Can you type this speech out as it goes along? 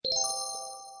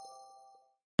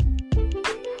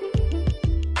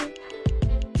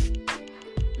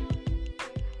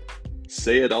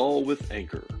Say It All with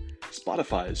Anchor,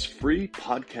 Spotify's free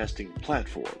podcasting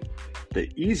platform,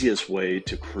 the easiest way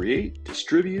to create,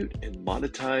 distribute, and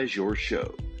monetize your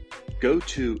show. Go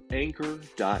to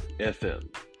anchor.fm.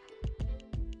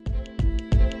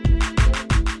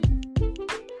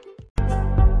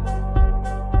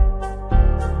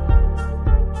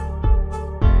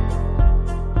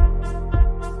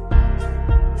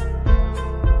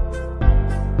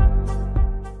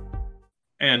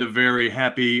 And a very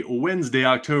happy Wednesday,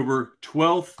 October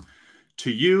 12th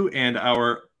to you and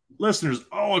our listeners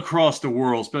all across the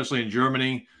world, especially in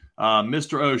Germany.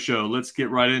 Mr. Osho, let's get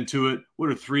right into it. What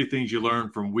are three things you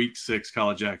learned from Week 6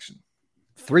 college action?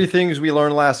 Three things we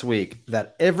learned last week: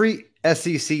 that every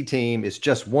SEC team is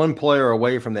just one player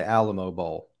away from the Alamo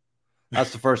Bowl.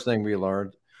 That's the first thing we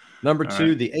learned. Number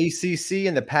two, the ACC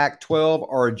and the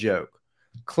Pac-12 are a joke.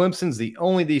 Clemson's the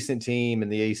only decent team in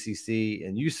the ACC,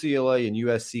 and UCLA and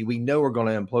USC, we know are going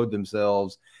to implode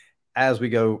themselves as we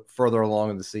go further along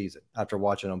in the season after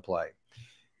watching them play.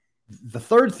 The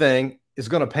third thing is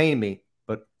going to pain me,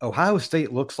 but Ohio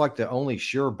State looks like the only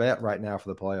sure bet right now for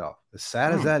the playoff. As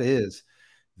sad as that is,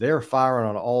 they're firing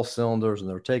on all cylinders and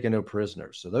they're taking no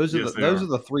prisoners. So those are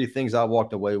the three things I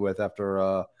walked away with after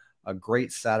a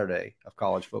great Saturday of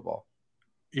college football.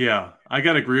 Yeah, I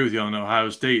got to agree with you on Ohio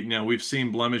State. Now, we've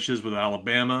seen blemishes with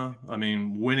Alabama. I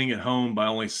mean, winning at home by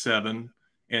only 7,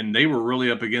 and they were really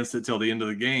up against it till the end of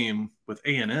the game with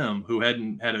A&M, who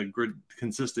hadn't had a good,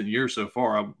 consistent year so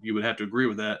far. You would have to agree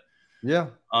with that. Yeah.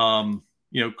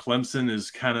 Clemson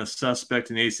is kind of suspect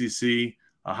in the ACC.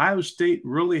 Ohio State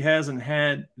really hasn't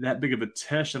had that big of a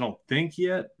test, I don't think,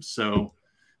 yet. So,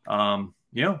 I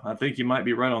think you might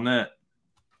be right on that.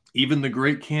 Even the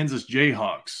great Kansas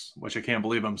Jayhawks, which I can't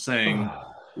believe I'm saying,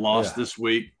 lost this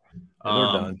week. They're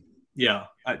done. Yeah,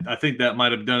 I think that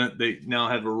might have done it. They now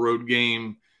have a road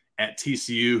game at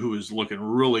TCU, who is looking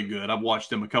really good. I've watched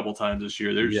them a couple times this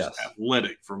year. They're just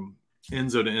athletic from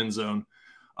end zone to end zone.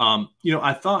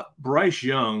 I thought Bryce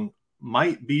Young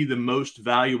might be the most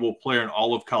valuable player in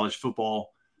all of college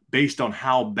football based on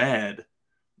how bad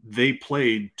they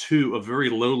played to a very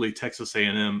lowly Texas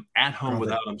A&M at home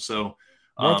without him. So,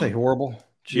 aren't they horrible?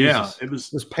 Jesus. Yeah, it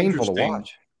was painful to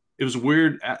watch. It was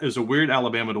weird. It was a weird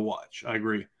Alabama to watch. I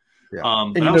agree.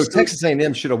 Yeah. Texas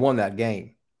A&M should have won that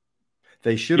game.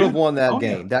 They should have won that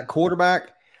game. Yeah. That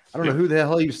quarterback, I don't know who the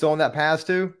hell he was throwing that pass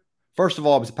to. First of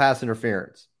all, it was pass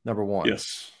interference, number one.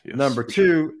 Yes. Number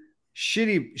two,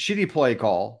 shitty play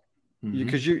call,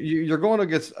 because you're going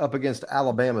up against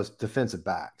Alabama's defensive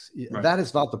backs. Right. That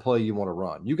is not the play you want to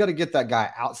run. You got to get that guy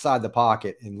outside the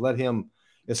pocket and let him,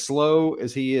 as slow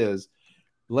as he is,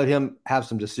 let him have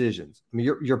some decisions. I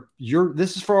mean, you're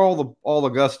this is for all the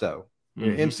gusto.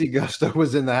 MC Gusto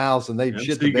was in the house and they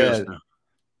shit the bed.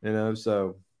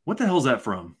 So what the hell is that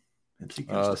from? MC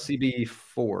Gusto.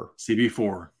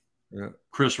 CB4. Yeah.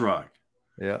 Chris Rock.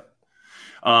 Yeah.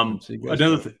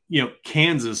 Another thing,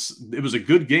 Kansas, it was a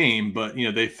good game, but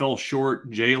they fell short.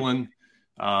 Jalen,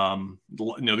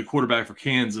 the quarterback for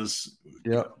Kansas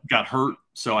got hurt.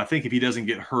 So I think if he doesn't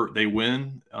get hurt, they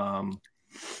win.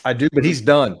 I do, but he's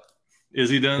done. Is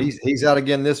he done? He's out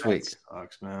again this week.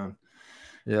 Sucks, man.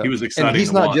 Yeah, he was excited. And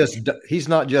he's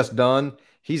not just done.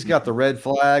 He's got the red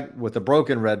flag with the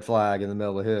broken red flag in the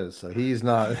middle of his. So he's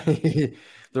not.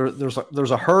 There's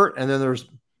a hurt, and then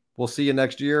we'll see you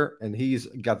next year, and he's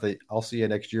got the I'll see you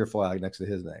next year flag next to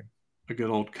his name. A good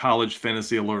old college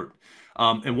fantasy alert.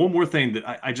 And one more thing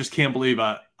that I just can't believe.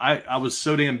 I was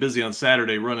so damn busy on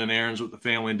Saturday running errands with the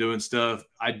family and doing stuff.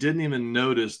 I didn't even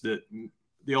notice that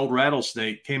the old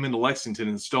rattlesnake came into Lexington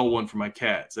and stole one from my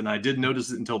cats. And I didn't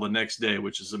notice it until the next day,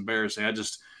 which is embarrassing. I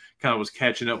just kind of was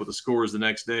catching up with the scores the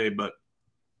next day, but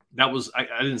I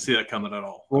didn't see that coming at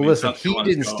all. Well, listen, he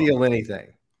didn't steal anything.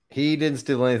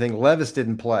 Levis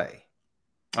didn't play.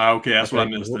 Okay, that's what I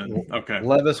missed then. Okay.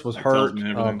 Levis was hurt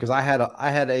because I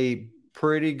had a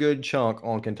pretty good chunk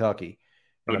on Kentucky,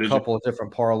 and a couple of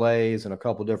different parlays and a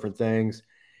couple of different things,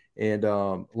 and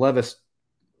Levis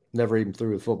never even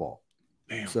threw the football.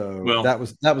 Damn. So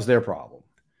that was their problem.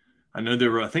 I know they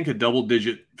were, I think, a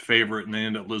double-digit favorite, and they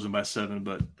ended up losing by 7,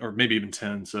 or maybe even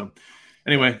 10. So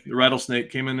anyway, the rattlesnake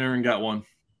came in there and got one.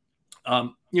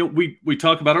 We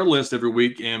talk about our list every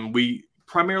week, and we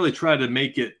primarily try to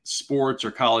make it sports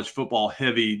or college football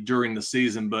heavy during the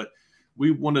season, but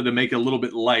we wanted to make it a little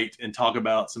bit light and talk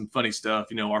about some funny stuff.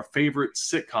 Our favorite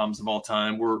sitcoms of all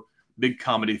time. We're big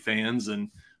comedy fans, and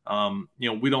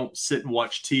we don't sit and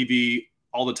watch TV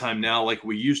all the time now like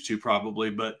we used to probably,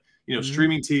 but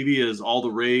streaming TV is all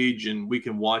the rage, and we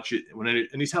can watch it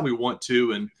anytime we want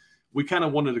to. And we kind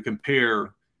of wanted to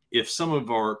compare if some of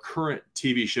our current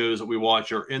TV shows that we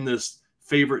watch are in this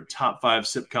favorite top 5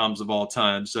 sitcoms of all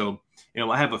time. So,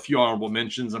 I have a few honorable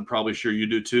mentions. I'm probably sure you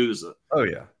do too. There's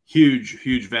a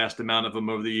huge, vast amount of them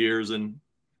over the years. And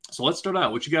so let's start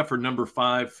out. What you got for number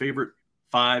 5 favorite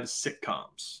 5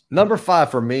 sitcoms? Number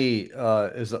 5 for me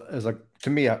is to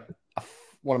me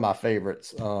one of my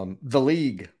favorites. The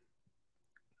League.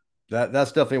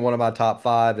 That's definitely one of my top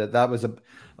 5. That was a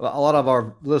lot of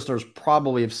our listeners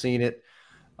probably have seen it.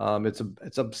 It's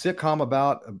a sitcom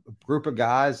about a group of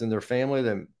guys and their family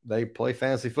that they play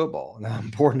fantasy football and how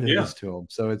important it is to them.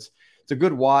 So it's a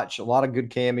good watch, a lot of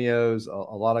good cameos, a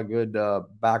lot of good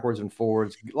backwards and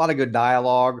forwards, a lot of good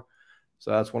dialogue. So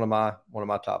that's one of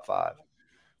my top 5.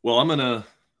 Well, I'm going to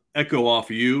echo off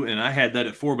of you, and I had that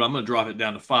at 4, but I'm going to drop it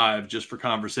down to 5 just for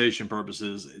conversation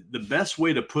purposes. The best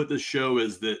way to put this show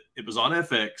is that it was on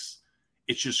FX.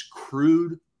 It's just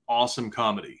crude, awesome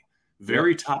comedy.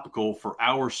 Very topical for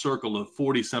our circle of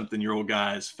 40-something-year-old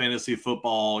guys, fantasy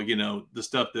football, the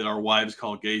stuff that our wives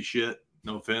call gay shit.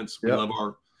 No offense. We love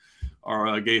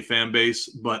our gay fan base,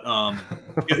 but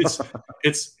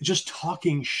it's just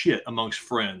talking shit amongst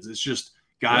friends. It's just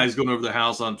guys going over their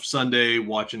house on Sunday,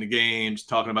 watching the games,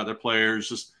 talking about their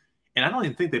players. And I don't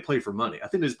even think they play for money. I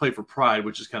think they just play for pride,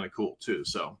 which is kind of cool too.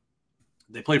 So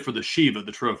they play for the Shiva,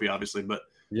 the trophy, obviously, but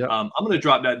I'm going to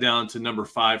drop that down to number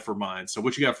 5 for mine. So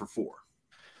what you got for 4?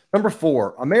 Number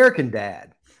 4, American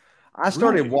Dad. I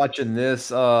started watching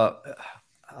this. I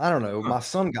don't know. My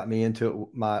son got me into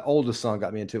it. My oldest son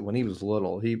got me into it when he was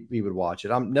little. He would watch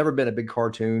it. I've never been a big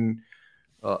cartoon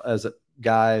as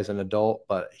an adult,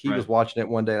 but he was watching it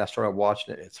one day and I started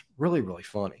watching it. It's really, really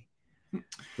funny.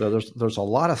 So there's a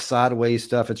lot of sideways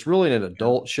stuff. It's really an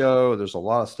adult show. There's a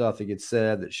lot of stuff that gets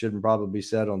said that shouldn't probably be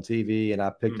said on TV, and I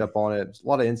picked up on it. It's a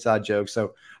lot of inside jokes.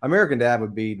 So American Dad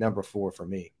would be number 4 for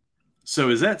me. So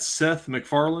is that Seth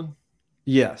MacFarlane?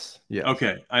 Yes.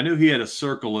 Okay. I knew he had a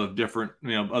circle of different,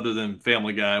 other than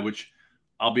Family Guy, which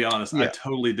I'll be honest, I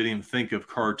totally didn't even think of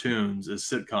cartoons as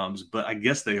sitcoms, but I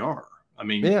guess they are. I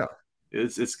mean,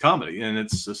 it's comedy, and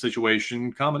it's a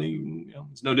situation comedy.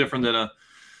 It's no different than a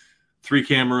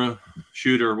 3-camera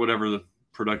shoot or whatever the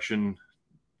production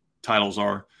titles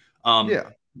are. Well,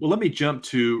 let me jump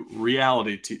to not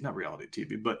reality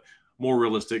TV, but more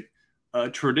realistic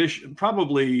tradition.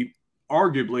 Probably,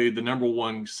 arguably, the number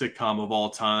 1 sitcom of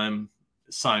all time,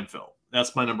 Seinfeld.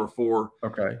 That's my number 4.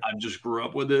 Okay. I just grew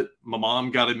up with it. My mom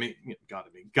got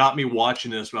me watching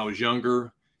this when I was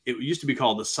younger. It used to be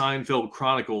called the Seinfeld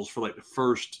Chronicles for like the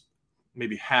first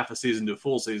maybe half a season to a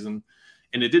full season.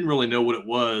 And it didn't really know what it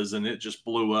was, and it just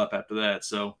blew up after that.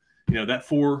 So,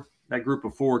 that group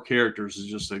of 4 characters is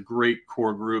just a great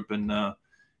core group, and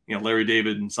Larry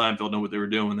David and Seinfeld know what they were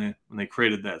doing when they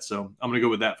created that. So I'm going to go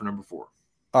with that for number 4.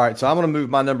 All right, so I'm going to move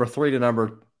my number 3 to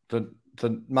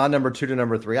my number 2 to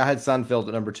number 3. I had Seinfeld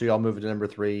at number 2. I'll move it to number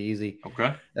 3. Easy.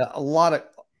 Okay. A lot of,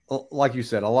 like you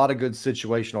said, a lot of good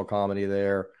situational comedy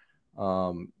there.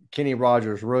 Kenny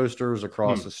Rogers Roasters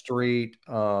across the street.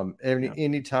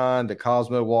 Anytime that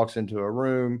Cosmo walks into a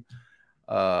room,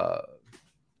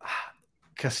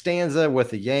 Costanza with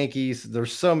the Yankees.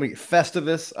 There's so many.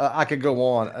 Festivus. I could go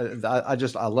on.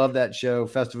 I love that show.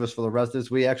 Festivus for the rest of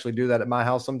this. We actually do that at my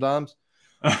house sometimes.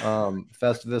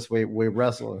 Festivus. We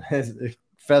wrestle.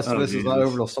 Festivus is not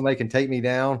over till somebody can take me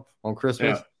down on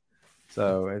Christmas.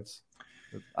 So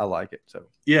I like it. So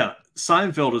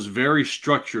Seinfeld is very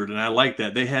structured, and I like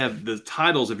that. They have the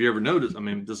titles. Have you ever noticed? I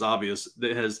mean, this is obvious.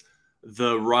 It has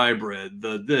the rye bread,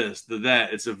 the this, the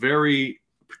that. It's a very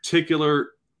particular,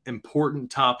 important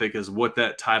topic is what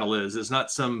that title is. It's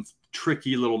not some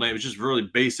tricky little name. It's just really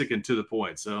basic and to the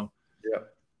point. So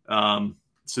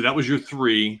so that was your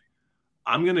 3.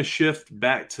 I'm going to shift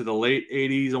back to the late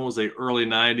 80s, almost the early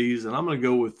 90s, and I'm going to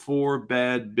go with 4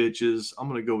 bad bitches. I'm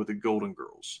going to go with the Golden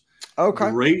Girls. Okay.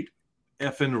 Great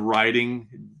effing writing.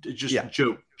 Just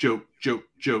joke.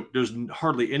 There's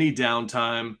hardly any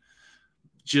downtime.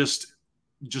 Just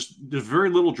there's very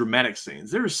little dramatic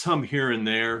scenes. There's some here and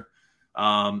there.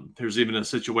 There's even a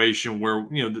situation where,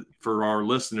 for our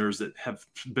listeners that have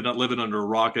been living under a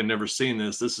rock and never seen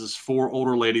this is 4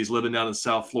 older ladies living down in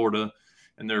South Florida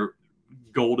in their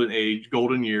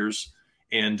golden years.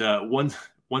 And one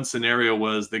scenario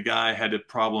was the guy had a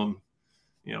problem,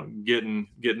 getting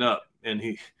up, and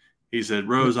he said,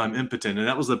 "Rose, I'm impotent." And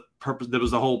that was the purpose. That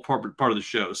was the whole part of the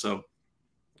show. So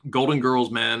Golden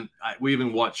Girls, man, we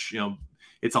even watch,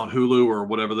 it's on Hulu or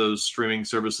whatever those streaming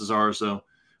services are. So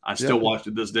I still watch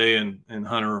it this day, and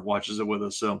Hunter watches it with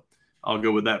us. So I'll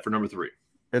go with that for number 3.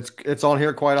 It's on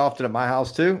here quite often at my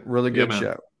house too. Really good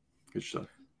show. Good stuff.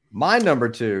 My number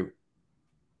 2,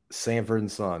 Sanford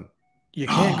and Son. You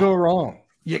can't go wrong.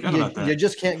 You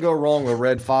just can't go wrong with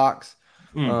Red Fox.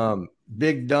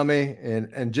 Big Dummy,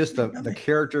 and just the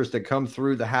characters that come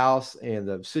through the house and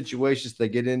the situations they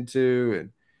get into, and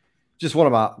just one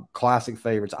of my classic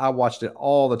favorites. I watched it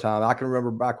all the time. I can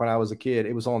remember back when I was a kid,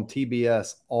 it was on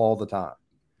TBS all the time.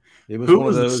 It was one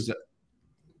of those.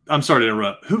 I'm sorry to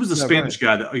interrupt. Who was the Spanish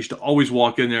guy that used to always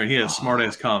walk in there and he had a smart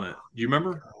ass comment? Do you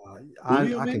remember? I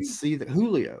can see the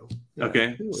Julio. Yeah,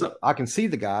 okay. Julio. So I can see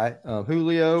the guy,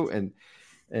 Julio and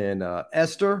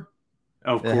Esther.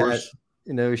 Of course.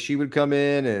 She would come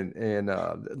in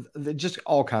and just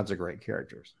all kinds of great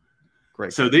characters.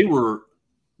 Great. So characters.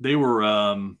 they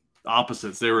were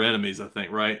opposites. They were enemies, I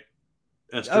think, right?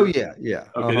 Esther. Oh yeah.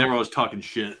 Okay, they were always talking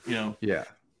shit, Yeah.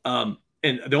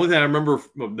 And the only thing I remember,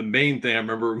 the main thing I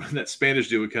remember when that Spanish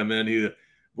dude would come in, he'd,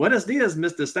 "Buenos dias,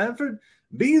 Mr. Stanford.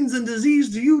 Beans and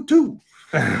disease to you too."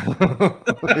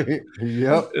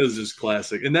 Yep. It was just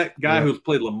classic. And that guy who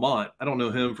played Lamont, I don't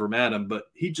know him from Adam, but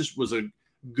he just was a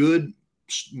good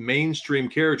mainstream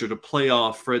character to play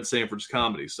off Fred Sanford's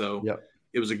comedy. So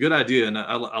it was a good idea, and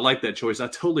I like that choice. I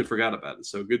totally forgot about it.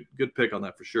 So good pick on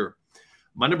that for sure.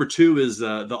 My number 2 is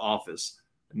The Office.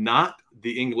 Not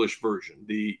the English version,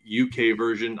 the UK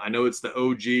version. I know it's the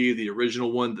OG, the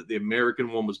original one, that the American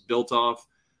one was built off,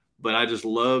 but I just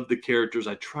love the characters.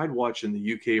 I tried watching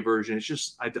the UK version. It's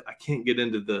just, I can't get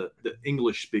into the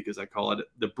English speak, as I call it,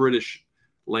 the British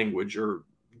language or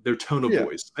their tone of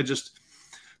voice.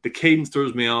 The cadence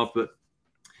throws me off, but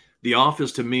The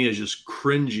Office to me is just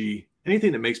cringy.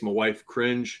 Anything that makes my wife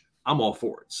cringe, I'm all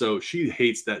for it. So she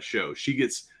hates that show. She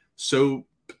gets so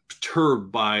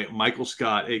perturbed by Michael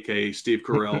Scott, aka Steve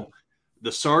Carell,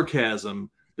 the sarcasm,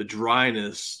 the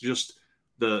dryness, just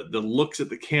the looks at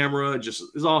the camera, just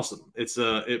is awesome.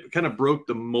 It kind of broke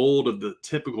the mold of the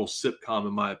typical sitcom,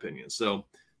 in my opinion. So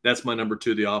that's my number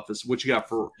 2, The Office. What you got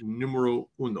for numero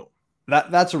uno?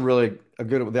 That's a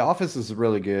good one. The Office is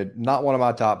really good. Not one of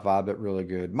my top 5, but really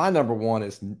good. My number 1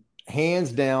 is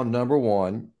hands down number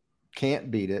 1. Can't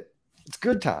beat it. It's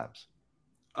Good Times.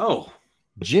 Oh.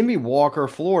 Jimmy Walker,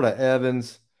 Florida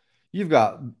Evans. You've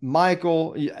got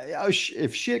Michael.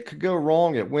 If shit could go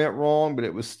wrong, it went wrong, but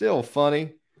it was still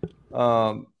funny.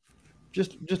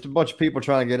 Just a bunch of people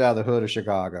trying to get out of the hood of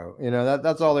Chicago.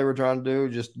 That's all they were trying to do,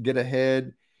 just get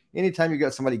ahead. Anytime you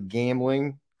got somebody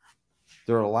gambling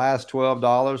their last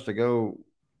 $12 to go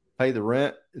pay the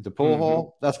rent at the pool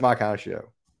hall, that's my kind of show.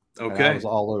 Okay. And I was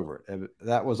all over it.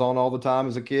 That was on all the time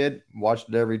as a kid. Watched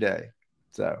it every day.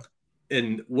 So.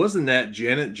 And wasn't that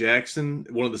Janet Jackson,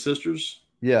 one of the sisters?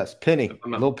 Yes, Penny.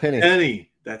 Little Penny.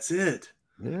 Penny. That's it.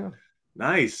 Yeah.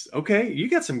 Nice. Okay, you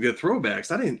got some good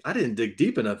throwbacks. I didn't dig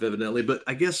deep enough, evidently, but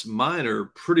I guess mine are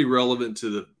pretty relevant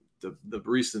to the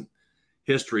recent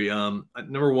history.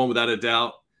 Number 1, without a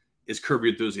doubt, is Curb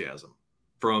Your Enthusiasm.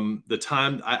 From the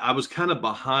time I was kind of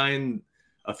behind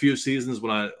a few seasons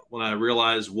when I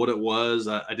realized what it was.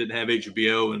 I didn't have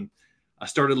HBO, and I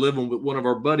started living with one of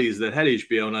our buddies that had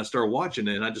HBO, and I started watching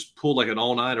it, and I just pulled like an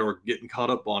all-nighter getting caught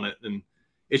up on it. And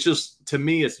it's just, to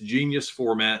me, it's genius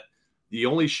format. The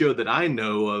only show that I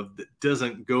know of that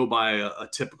doesn't go by a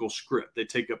typical script. They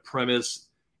take a premise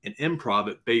and improv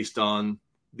it based on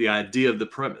the idea of the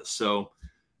premise. So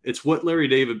it's what Larry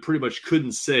David pretty much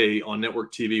couldn't say on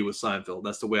network TV with Seinfeld.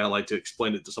 That's the way I like to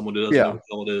explain it to someone who doesn't know what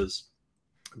the hell it is.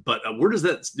 But where does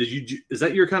that, is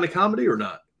that your kind of comedy or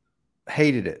not?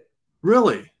 Hated it.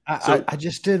 Really? I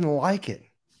just didn't like it.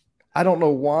 I don't know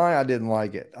why I didn't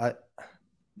like it.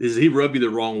 Does he rub you the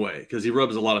wrong way? Because he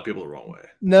rubs a lot of people the wrong way.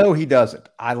 No, he doesn't.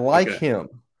 I like him.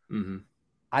 Mm-hmm.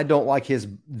 I don't like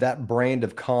that brand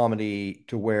of comedy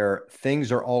to where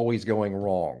things are always going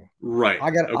wrong. Right. I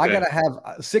gotta have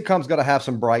sitcoms. Got to have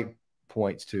some bright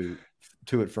points to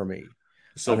it for me.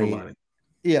 Silver lining.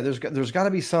 Yeah, there's got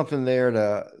to be something there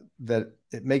that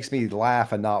it makes me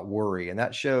laugh and not worry. And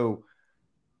that show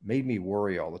made me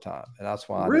worry all the time, and that's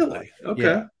why. Really? Okay.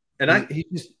 Yeah. And he's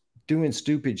just doing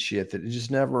stupid shit that it just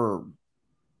never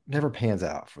pans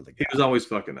out for the guy. He was always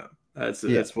fucking up. That's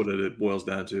what it boils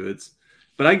down to.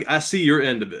 But I see your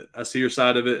end of it. I see your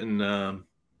side of it, and I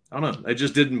don't know. It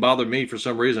just didn't bother me for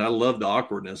some reason. I love the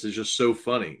awkwardness. It's just so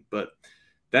funny. But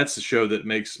that's the show that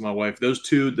makes my wife. Those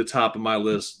two, the top of my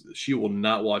list. She will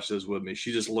not watch those with me.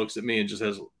 She just looks at me and just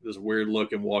has this weird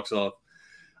look and walks off.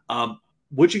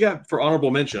 What you got for honorable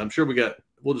mention? I'm sure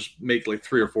we'll just make like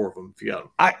 3 or 4 of them if you got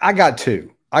them. I got 2.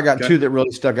 I got 2 that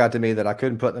really stuck out to me that I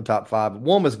couldn't put in the top 5.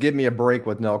 One was Give Me a Break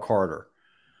with Nell Carter.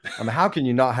 I mean, how can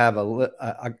you not have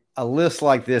a list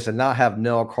like this and not have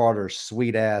Nell Carter's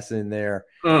sweet ass in there?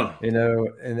 And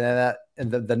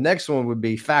the next one would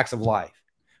be Facts of Life.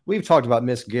 We've talked about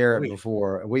Miss Garrett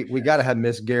before. We got to have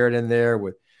Miss Garrett in there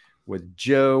with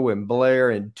Joe and Blair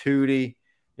and Tootie.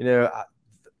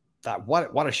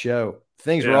 what a show.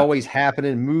 Things were Yeah. always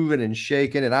happening, moving and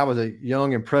shaking, and I was a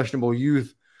young, impressionable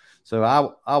youth. So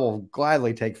I will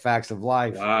gladly take Facts of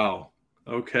Life. Wow.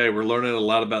 Okay, we're learning a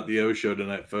lot about the O Show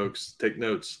tonight, folks. Take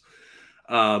notes.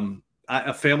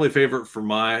 A family favorite for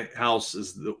my house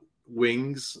is the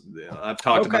Wings. I've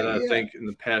talked about it, I think, in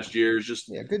the past years. Just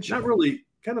good show. Not really,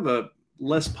 kind of a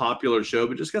less popular show,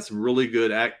 but just got some really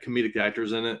good comedic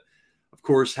actors in it. Of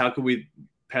course, how could we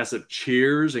pass up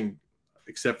Cheers? And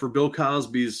except for Bill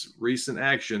Cosby's recent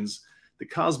actions, the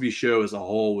Cosby Show as a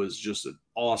whole was just an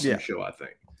awesome show, I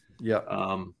think. Yeah.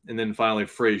 And then finally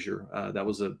Frasier. That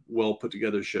was a well put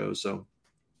together show. So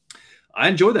I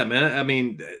enjoyed that, man. I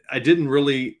mean, I didn't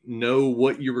really know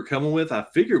what you were coming with. I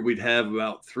figured we'd have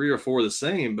about 3 or 4 the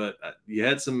same, but you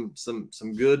had some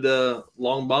good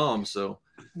long bombs. So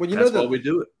well, you that's know why we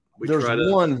do it.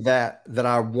 There's one that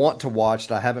I want to watch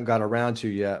that I haven't got around to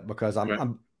yet because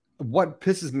I'm what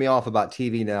pisses me off about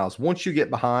TV now is once you get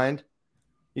behind,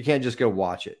 you can't just go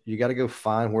watch it. You got to go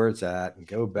find where it's at and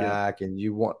go back. And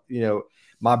you want,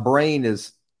 my brain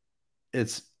it's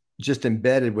just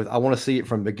embedded with, I want to see it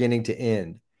from beginning to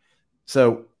end.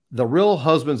 So The Real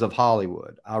Husbands of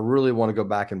Hollywood, I really want to go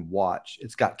back and watch.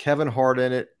 It's got Kevin Hart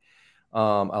in it.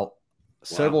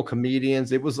 Several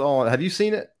comedians. It was on. Have you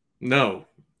seen it? No,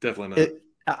 definitely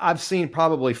not. I've seen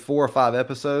probably 4 or 5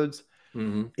 episodes.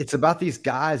 Mm-hmm. It's about these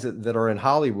guys that are in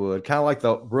Hollywood, kind of like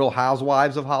the Real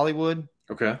Housewives of Hollywood.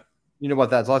 Okay. You know what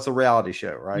that's like? It's a reality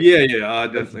show, right? Yeah. I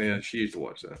definitely. Yeah, she used to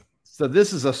watch that. So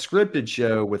this is a scripted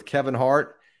show with Kevin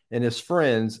Hart and his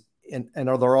friends, and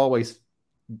they're always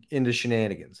into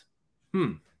shenanigans.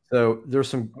 So there's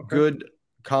some good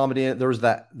comedy in it. There's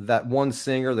that one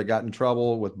singer that got in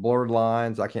trouble with blurred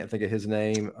lines. I can't think of his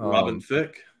name. Robin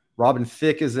Thicke. Robin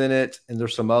Thicke is in it, and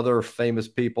there's some other famous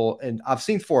people. And I've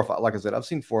seen 4 or 5. Like I said, I've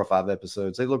seen 4 or 5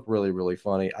 episodes. They look really, really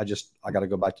funny. I got to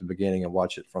go back to the beginning and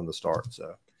watch it from the start.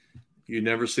 So you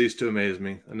never cease to amaze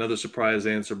me. Another surprise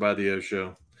answer by the O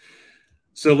Show.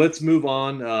 So let's move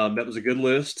on. That was a good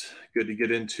list. Good to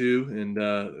get into, and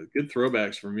good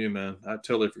throwbacks from you, man. I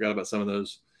totally forgot about some of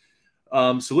those.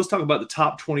 So let's talk about the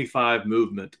top 25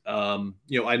 movement.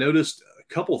 I noticed a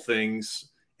couple things,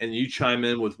 and you chime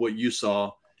in with what you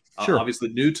saw. Sure. Obviously,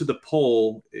 new to the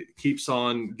poll, it keeps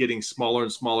on getting smaller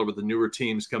and smaller with the newer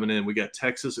teams coming in. We got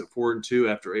Texas at 4-2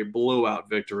 after a blowout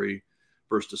victory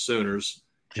versus the Sooners,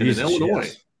 and then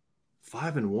Illinois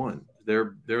 5-1.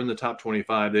 They're in the top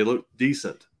 25. They look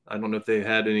decent. I don't know if they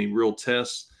had any real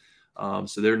tests, so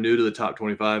they're new to the top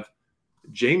 25.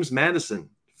 James Madison,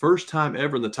 first time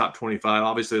ever in the top 25.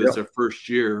 Obviously, that's their first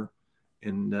year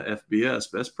in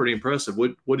FBS. But that's pretty impressive.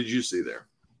 What did you see there?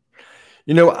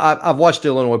 I've watched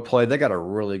Illinois play. They got a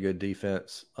really good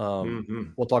defense.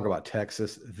 We'll talk about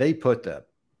Texas. They put that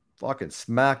fucking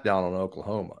smack down on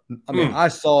Oklahoma. I mean, I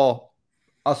saw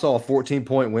a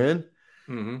 14-point win.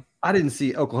 Mm-hmm. I didn't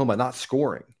see Oklahoma not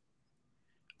scoring.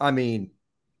 I mean,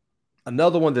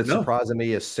 another one that's surprising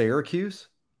me is Syracuse.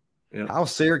 Yeah.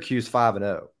 How's Syracuse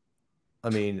 5-0? I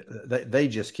mean, they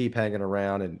just keep hanging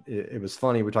around, and it was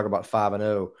funny. We talk about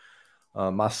 5-0.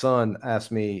 My son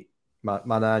asked me, my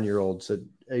 9-year-old said,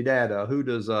 "Hey, Dad, who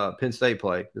does Penn State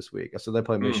play this week?" I said, "They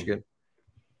play Michigan."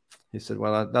 He said,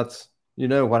 "Well, that's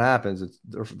what happens.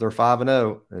 They're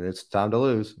 5-0, and it's time to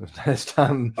lose. It's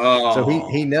time." Oh. So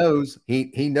he knows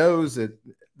he knows that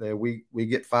we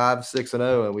get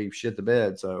 5-6-0 and we shit the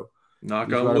bed. So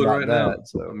knock on wood right now.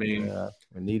 So I mean,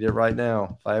 we need it right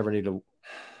now. If I ever need to,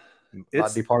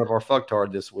 might be part of our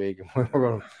fucktard this week.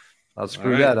 I'll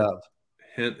screw that up.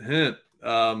 Hint.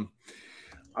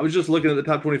 I was just looking at the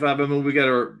top 25. I mean, we got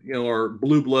our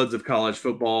blue bloods of college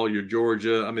football. Your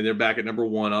Georgia. I mean, they're back at number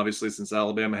 1, obviously, since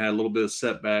Alabama had a little bit of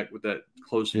setback with that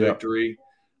close victory.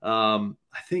 I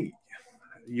think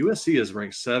USC is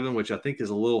ranked 7, which I think is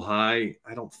a little high.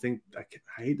 I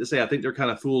hate to say, I think they're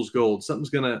kind of fool's gold.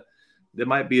 There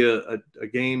might be a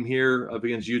game here up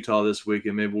against Utah this week,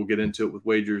 and maybe we'll get into it with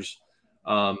wagers.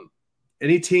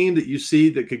 Any team that you see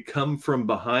that could come from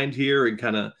behind here and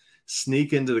kind of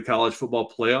sneak into the college football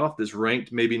playoff that's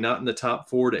ranked maybe not in the top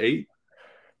 4 to 8?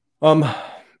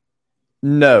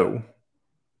 No,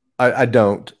 I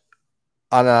don't.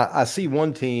 And I see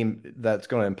one team that's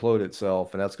going to implode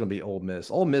itself, and that's going to be Ole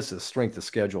Miss. Ole Miss's strength of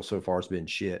schedule so far has been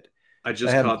shit. I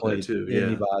just caught that too.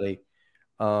 Anybody.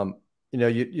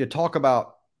 You talk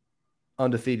about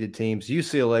undefeated teams.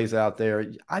 UCLA's out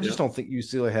there. I just don't think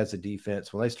UCLA has a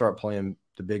defense when they start playing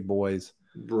the big boys.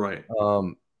 Right.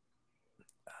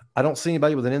 I don't see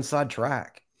anybody with an inside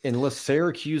track unless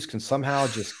Syracuse can somehow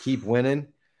just keep winning.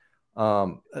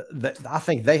 I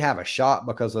think they have a shot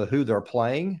because of who they're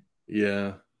playing.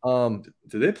 Yeah. Do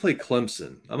they play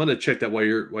Clemson? I'm going to check that while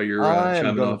you're I am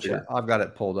chiming going off to check. here. I've got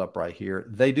it pulled up right here.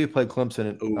 They do play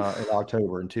Clemson in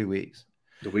October in 2 weeks.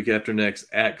 The week after next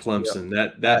at Clemson.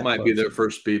 That At might Clemson. be their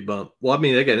first speed bump. Well, I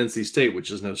mean, they got NC State, which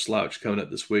is no slouch, coming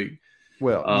up this week.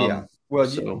 Well, yeah. Well,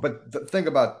 so- but the thing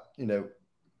about, the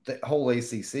whole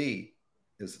ACC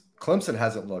is Clemson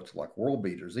hasn't looked like world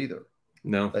beaters either.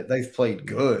 No. They've played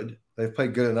good. They've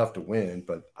played good enough to win,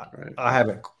 but Right. I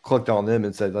haven't clicked on them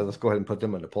and said, let's go ahead and put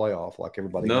them in the playoff like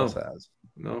everybody else has.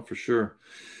 No, for sure.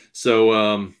 So,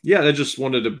 I just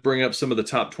wanted to bring up some of the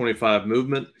top 25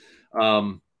 movement.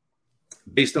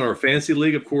 Based on our fantasy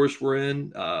league, of course, we're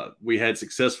in. We had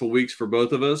successful weeks for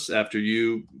both of us after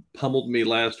you pummeled me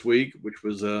last week, which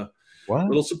was a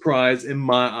little surprise in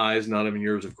my eyes, not even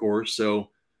yours, of course. So,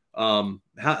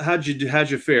 how'd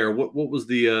you fare? What was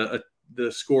the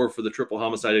score for the triple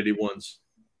homicide 81s?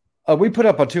 We put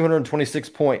up 226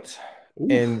 points. Oof.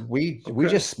 And we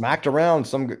just smacked around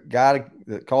some guy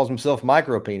that calls himself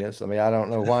Micro Penis. I mean, I don't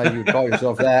know why you would call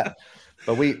yourself that,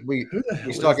 but we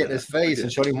stuck it in his face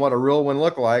and showed him what a real one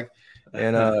looked like.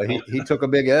 And he took a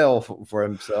big L for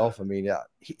himself. I mean,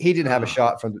 he didn't have a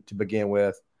shot to begin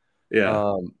with.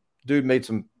 Yeah. Dude made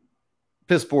some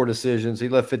piss poor decisions. He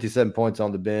left 57 points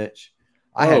on the bench.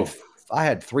 I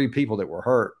had 3 people that were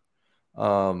hurt.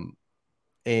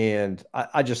 And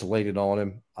I just laid it on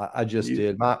him. I just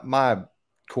did. My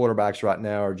quarterbacks right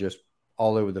now are just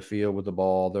all over the field with the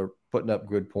ball. They're putting up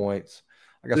good points.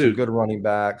 I got some good running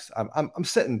backs. I'm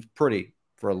sitting pretty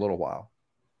for a little while.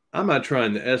 I'm not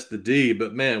trying to S the D,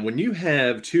 but man, when you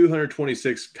have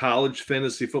 226 college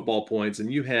fantasy football points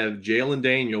and you have Jalen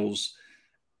Daniels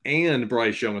and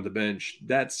Bryce Young on the bench,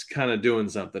 that's kind of doing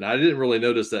something. I didn't really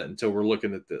notice that until we're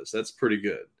looking at this. That's pretty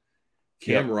good.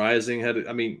 Cam Rising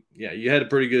you had a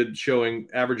pretty good showing,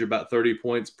 average about 30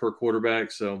 points per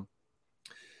quarterback. So,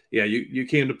 you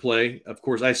came to play. Of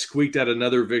course, I squeaked out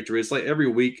another victory. It's like every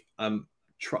week I'm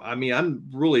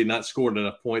really not scoring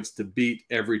enough points to beat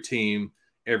every team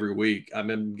every week.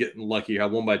 I'm getting lucky. I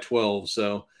won by 12.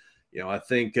 So, I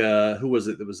think who was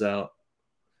it that was out?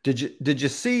 Did you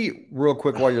see real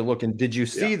quick while you're looking? Did you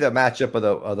see the matchup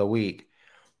of the week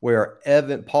where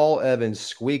Paul Evans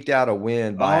squeaked out a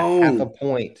win by half a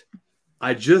point?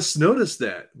 I just noticed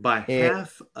that by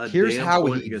half a here's damn how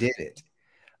point he did it.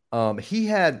 He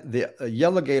had the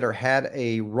Yellow Gator had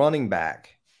a running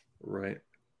back, right?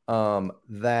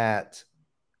 That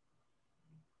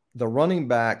the running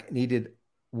back needed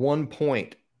 1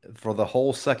 point for the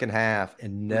whole second half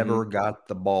and never got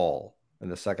the ball in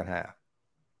the second half.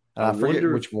 And I forget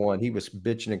which one. He was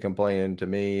bitching and complaining to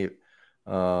me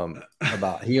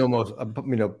about he almost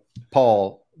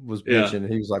Paul was bitching.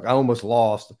 He was like, I almost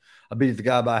lost. I beat the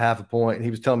guy by half a point. And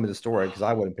he was telling me the story because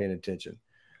I wasn't paying attention.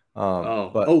 You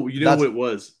know what it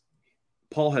was?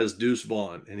 Paul has Deuce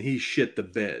Vaughn, and he shit the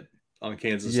bed on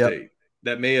Kansas State.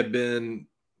 That may have been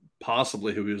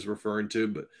possibly who he was referring to,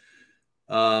 but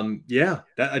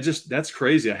that's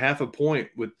crazy. A half a point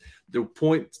with the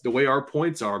way our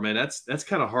points are, man. That's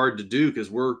kind of hard to do because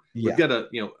we've got a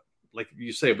like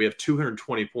you say, we have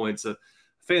 220 points. A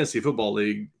fantasy football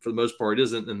league, for the most part,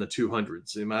 isn't in the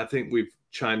 200s. I think we've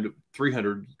chimed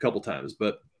 300 a couple times,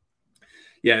 but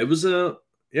it was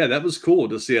that was cool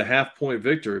to see a half-point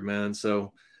victory, man.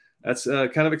 So that's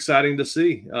kind of exciting to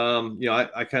see.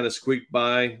 I kind of squeaked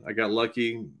by. I got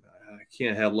lucky. I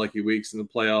can't have lucky weeks in the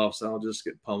playoffs. I'll just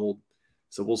get pummeled.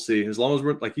 So we'll see. As long as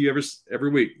we're like every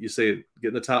week, you say get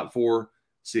in the top 4,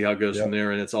 see how it goes from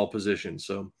there, and it's all position.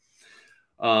 So.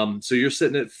 So you're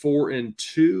sitting at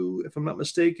 4-2, if I'm not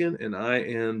mistaken, and I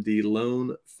am the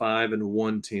lone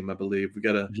 5-1 team, I believe. We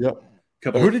got a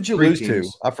couple. Who did you lose to?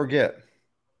 I forget.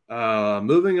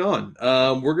 Moving on.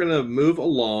 We're gonna move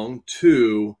along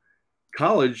to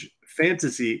college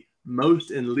fantasy most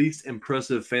and least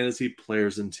impressive fantasy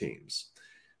players and teams.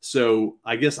 So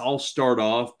I guess I'll start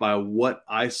off by what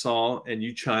I saw, and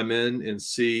you chime in and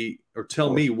see or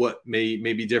tell me what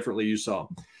maybe differently you saw.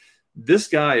 This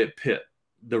guy at Pitt,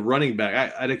 the running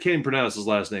back, I can't even pronounce his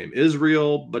last name.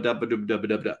 Israel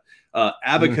Abacadanda.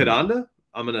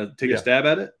 I'm going to take a stab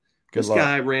at it. This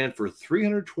guy ran for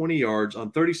 320 yards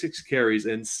on 36 carries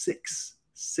and six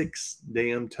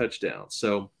damn touchdowns.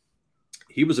 So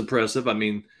he was impressive. I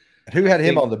mean, who had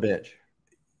him on the bench?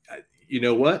 You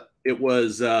know what? It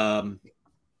was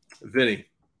Vinny.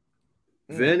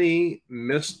 Vinny,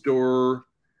 Mr.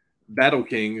 Battle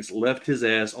Kings, left his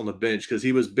ass on the bench because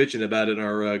he was bitching about it in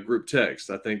our group text.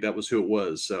 I think that was who it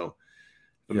was. So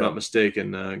if I'm not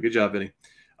mistaken, good job, Vinny.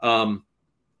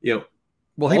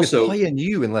 Well, he was playing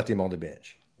you and left him on the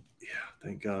bench. Yeah,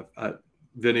 thank God.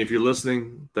 Vinny, if you're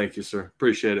listening, thank you, sir.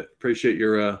 Appreciate it. Appreciate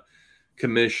your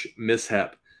Kamish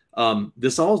mishap.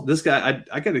 This guy,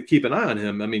 I got to keep an eye on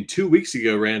him. I mean, 2 weeks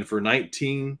ago ran for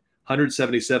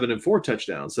 177 and 4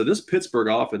 touchdowns. So this Pittsburgh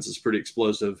offense is pretty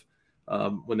explosive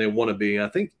when they want to be. I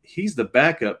think he's the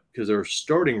backup because their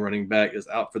starting running back is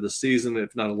out for the season,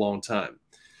 if not a long time.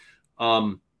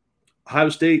 Ohio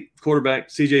State quarterback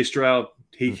C.J. Stroud,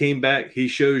 he came back. He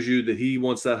shows you that he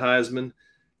wants that Heisman.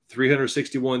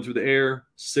 361 through the air,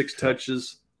 6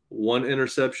 touches, 1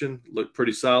 interception. Looked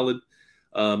pretty solid.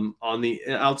 On the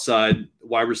outside,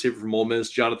 wide receiver from Ole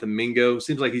Miss, Jonathan Mingo.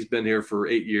 Seems like he's been here for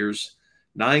 8 years.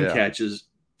 9 catches,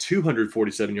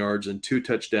 247 yards, and 2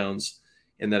 touchdowns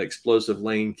in that explosive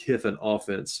Lane Kiffin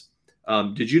offense.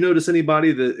 Did you notice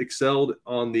anybody that excelled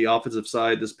on the offensive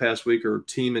side this past week or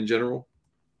team in general?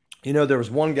 You know, there was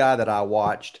one guy that I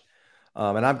watched,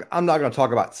 and I'm not going to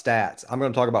talk about stats. I'm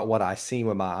going to talk about what I seen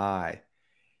with my eye.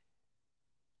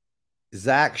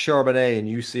 Zach Charbonnet in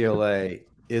UCLA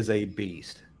is a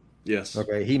beast. Yes.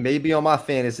 Okay. He may be on my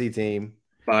fantasy team.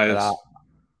 Bias.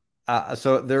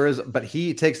 But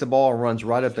he takes the ball and runs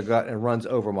right up the gut and runs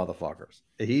over motherfuckers.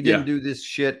 He didn't do this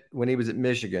shit when he was at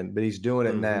Michigan, but he's doing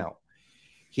it now.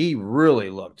 He really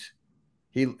looked.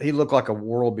 He looked like a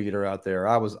world beater out there.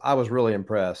 I was really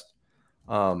impressed.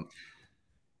 Go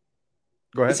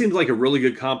ahead. It seems like a really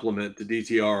good compliment to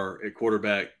DTR at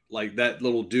quarterback, like that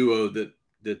little duo that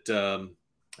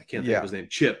I can't think of his name.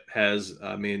 Chip has.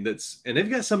 I mean, and they've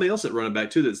got somebody else at running back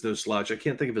too that's no slouch. I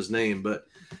can't think of his name, but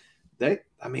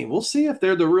we'll see if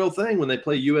they're the real thing when they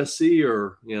play USC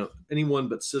or anyone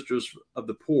but Sisters of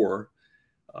the Poor.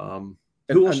 Who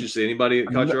else did you see? Anybody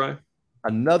that caught your eye?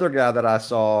 Another guy that I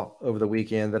saw over the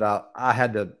weekend that I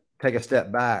had to take a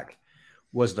step back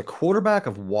was the quarterback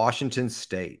of Washington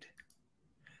State.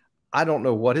 I don't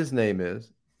know what his name is.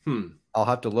 I'll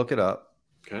have to look it up.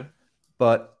 Okay.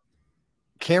 But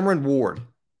Cameron Ward,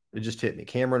 it just hit me.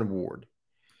 Cameron Ward.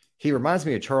 He reminds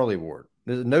me of Charlie Ward.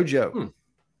 There's no joke.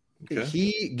 Okay.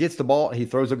 He gets the ball. He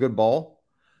throws a good ball,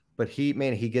 but he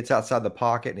gets outside the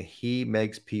pocket and he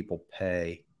makes people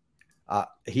pay.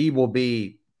 He will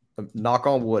be, knock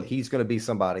on wood, he's going to be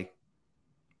somebody.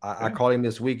 I caught him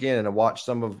this weekend and I watched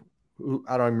some of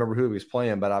I don't remember who he was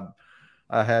playing, but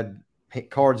I had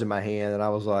cards in my hand and I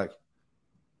was like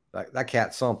that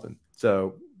cat's something.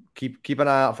 So keep an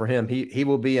eye out for him. He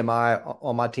will be on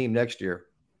my team next year.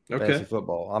 Okay. Fantasy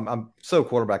football. I'm so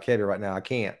quarterback heavy right now. I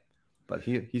can't, but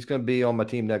he's going to be on my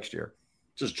team next year.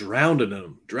 Just drowning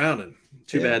them.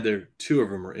 Too bad there 2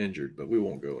 of them are injured, but we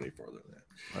won't go any further than that.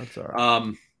 That's all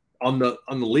right. On the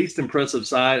least impressive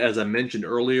side, as I mentioned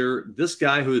earlier, this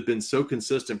guy who has been so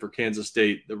consistent for Kansas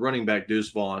State, the running back Deuce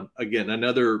Vaughn, again,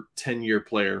 another 10-year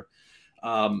player.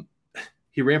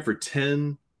 He ran for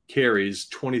 10 carries,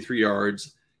 23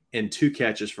 yards, and 2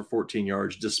 catches for 14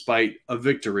 yards, despite a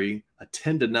victory, a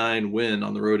 10-9 win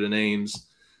on the road in Ames.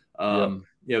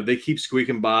 They keep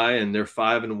squeaking by, and they're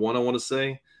 5-1, I want to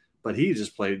say. But he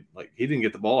just played like he didn't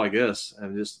get the ball, I guess.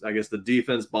 And I guess the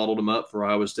defense bottled him up for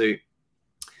Iowa State.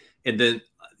 And then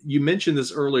you mentioned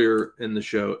this earlier in the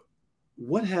show.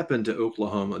 What happened to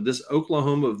Oklahoma? This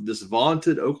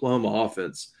vaunted Oklahoma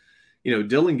offense.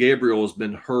 Dylan Gabriel has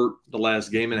been hurt the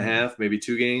last game and a half, maybe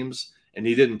 2 games, and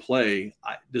he didn't play.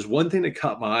 There's one thing that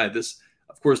caught my eye.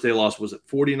 Of course, they lost. Was it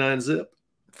 49-0?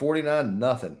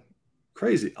 49-0.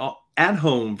 Crazy. At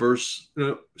home versus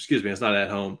excuse me, it's not at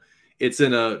home. It's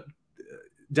in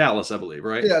Dallas, I believe,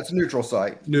 right? Yeah, it's a neutral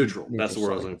site. Neutral. That's the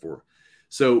word I was looking for.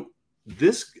 So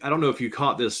I don't know if you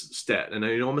caught this stat, and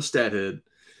I know I'm a stat head.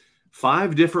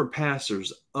 5 different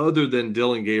passers other than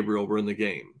Dylan Gabriel were in the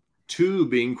game. 2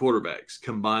 being quarterbacks,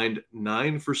 combined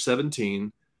 9 for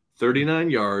 17, 39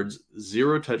 yards,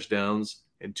 0 touchdowns,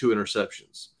 and 2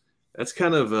 interceptions. That's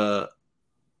kind of a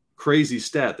crazy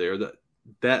stat there.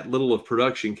 That little of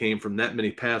production came from that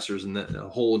many passers in that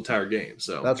whole entire game.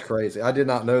 So that's crazy. I did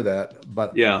not know that,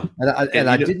 but yeah, and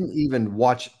I didn't even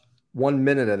watch 1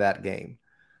 minute of that game.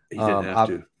 You didn't have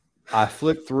to. I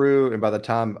flipped through, and by the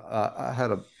time I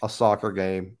had a soccer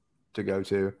game to go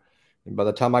to, and by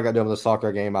the time I got done with the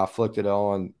soccer game, I flicked it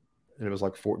on, and it was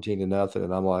like 14-0,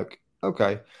 and I'm like,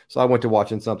 okay. So I went to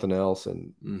watching something else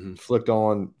and flicked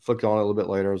on a little bit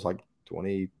later. It was like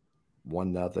 21-0. I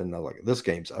was like, this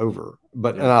game's over.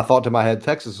 But and I thought to my head,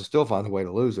 Texas will still find a way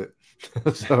to lose it.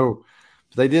 So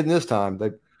they didn't this time.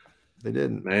 They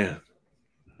didn't. Man,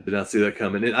 did not see that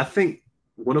coming. And I think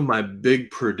one of my big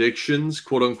predictions,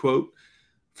 quote unquote,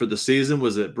 for the season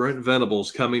was that Brent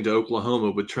Venables coming to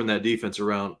Oklahoma would turn that defense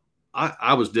around.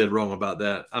 I was dead wrong about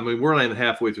that. I mean, we're not even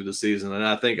halfway through the season, and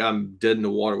I think I'm dead in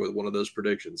the water with one of those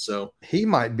predictions. So he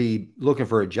might be looking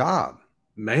for a job.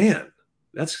 Man,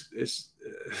 it's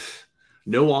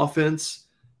no offense.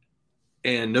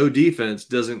 and no defense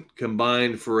doesn't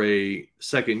combine for a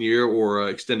second year or an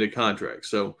extended contract.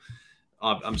 So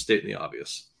I'm stating the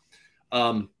obvious.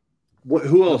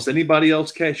 Who else? Anybody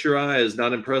else catch your eye as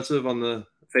not impressive on the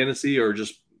fantasy or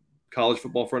just college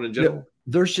football front in general?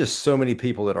 There's just so many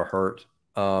people that are hurt.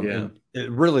 And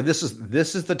really, this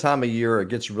is the time of year it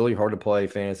gets really hard to play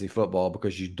fantasy football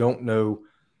because you don't know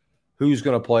who's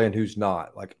going to play and who's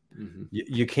not. Like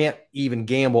you can't even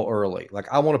gamble early.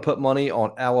 Like I want to put money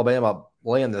on Alabama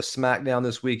laying the smackdown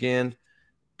this weekend,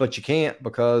 but you can't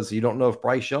because you don't know if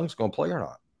Bryce Young's going to play or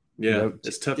not. Yeah,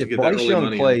 it's tough to get Bryce that early Young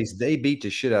money plays, they beat the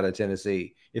shit out of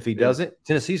Tennessee. If he doesn't,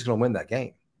 Tennessee's going to win that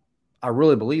game. I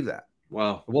really believe that.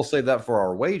 Wow. We'll save that for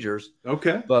our wagers.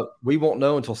 Okay. But we won't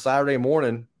know until Saturday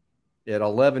morning at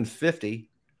 11:50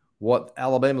 what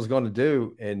Alabama's going to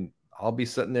do, and I'll be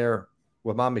sitting there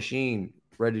with my machine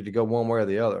ready to go one way or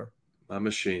the other. My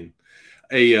machine.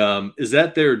 Is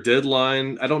that their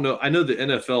deadline? I don't know. I know the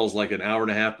NFL is like an hour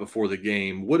and a half before the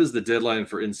game. What is the deadline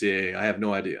for NCAA? I have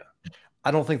no idea. I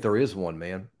don't think there is one,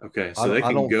 man. Okay, so they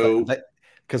can go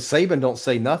because Saban don't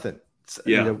say nothing.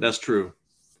 Yeah, that's true.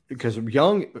 Because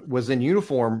Young was in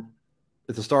uniform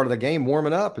at the start of the game,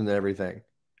 warming up and everything.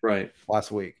 Right.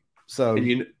 Last week. So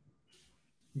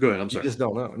go ahead. I'm sorry. You just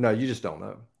don't know. No, you just don't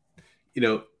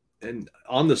know. And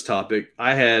on this topic,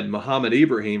 I had Muhammad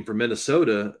Ibrahim from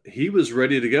Minnesota. He was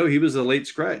ready to go. He was a late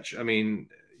scratch. I mean,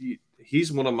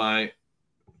 he's one of my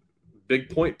big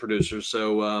point producers.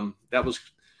 So that was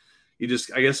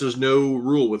I guess there's no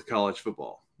rule with college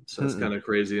football. So it's kind of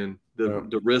crazy. And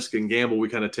the risk and gamble we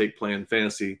kind of take playing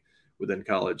fantasy within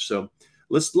college. So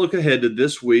let's look ahead to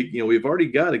this week. We've already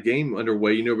got a game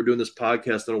underway. We're doing this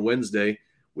podcast on a Wednesday.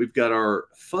 We've got our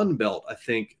Fun Belt. I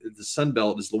think the Sun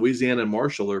Belt is Louisiana and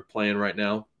Marshall are playing right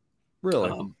now. Really?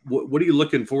 What are you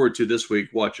looking forward to this week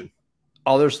watching?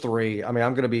 Oh, there's three. I mean,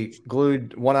 I'm going to be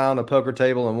glued one eye on the poker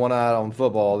table and one eye on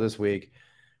football this week.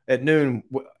 At noon,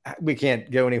 we can't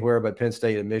go anywhere but Penn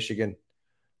State and Michigan.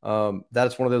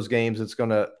 That's one of those games that's going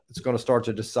to start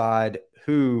to decide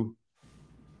who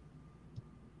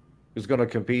is going to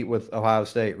compete with Ohio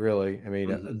State, really. I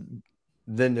mean,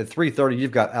 then at 3:30,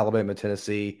 you've got Alabama,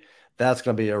 Tennessee. That's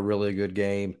going to be a really good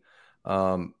game.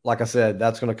 Like I said,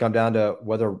 that's going to come down to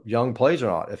whether Young plays or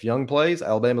not. If Young plays,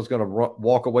 Alabama's going to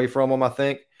walk away from them, I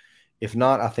think. If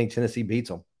not, I think Tennessee beats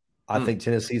them. I think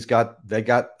Tennessee's got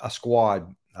a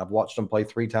squad. I've watched them play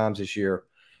 3 times this year.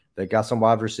 They got some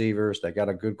wide receivers. They got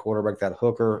a good quarterback, that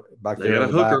Hooker back there. They got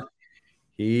a Hooker.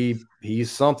 He's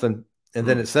something. And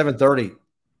then at 7:30,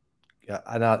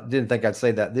 and I didn't think I'd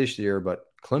say that this year, but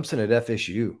Clemson at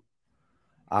FSU.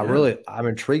 I'm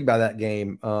intrigued by that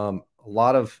game. A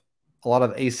lot of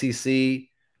ACC is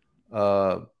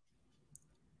going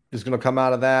to come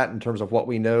out of that in terms of what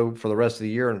we know for the rest of the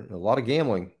year, and a lot of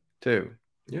gambling too.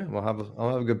 Yeah, I'll have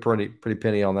a good pretty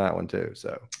penny on that one too.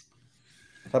 So,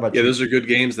 how about you? Those are good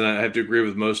games, and I have to agree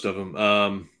with most of them.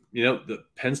 The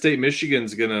Penn State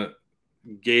Michigan's going to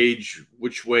gauge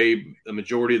which way the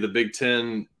majority of the Big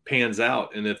Ten pans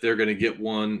out, and if they're going to get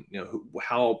one,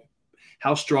 how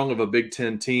strong of a Big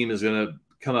Ten team is going to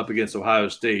come up against Ohio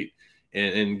State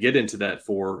and get into that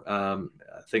for. I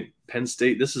think Penn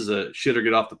State, this is a shit or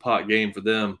get off the pot game for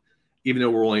them, even though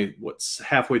we're only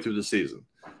halfway through the season.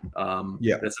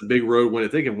 That's a big road win.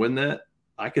 If they can win that,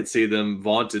 I could see them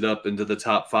vaunted up into the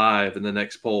top 5 in the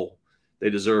next poll. They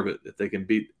deserve it if they can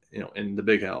beat, in the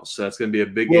Big House. So that's going to be a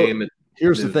big game.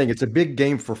 Here's the thing. It's a big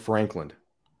game for Franklin.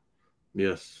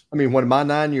 Yes. I mean, when my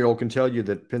 9-year-old can tell you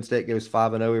that Penn State goes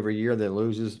 5-0 every year, then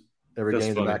loses every game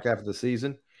in the back half of the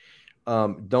season,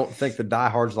 don't think the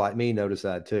diehards like me notice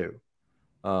that too.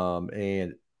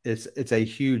 And it's a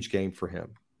huge game for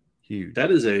him. Huge.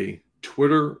 That is a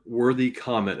Twitter-worthy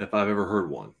comment if I've ever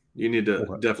heard one. You need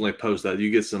to definitely post that.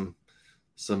 You get some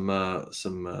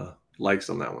likes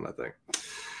on that one, I think.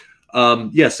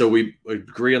 So we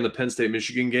agree on the Penn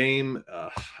State-Michigan game.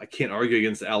 I can't argue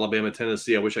against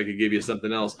Alabama-Tennessee. I wish I could give you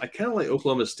something else. I kind of like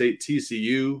Oklahoma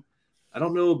State-TCU. I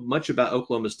don't know much about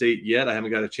Oklahoma State yet. I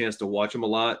haven't got a chance to watch them a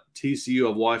lot. TCU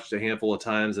I've watched a handful of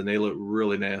times, and they look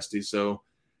really nasty. So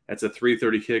that's a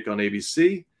 3:30 kick on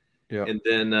ABC. Yeah. And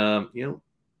then, a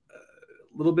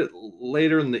little bit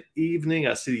later in the evening,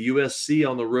 I see USC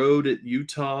on the road at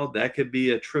Utah. That could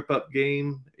be a trip-up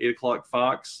game, 8 o'clock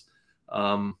Fox.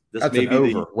 That's an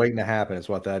over waiting to happen is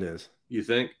what that is. You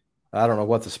think? I don't know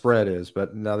what the spread is,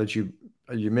 but now that you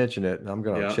mention it, I'm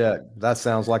going to check. That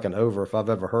sounds like an over if I've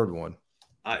ever heard one.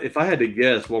 If I had to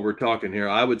guess what we're talking here,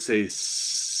 I would say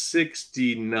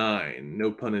 69,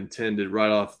 no pun intended,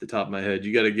 right off the top of my head.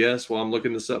 You got to guess while I'm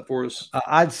looking this up for us?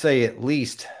 I'd say at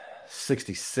least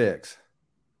 66.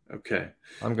 Okay.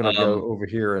 I'm going to go over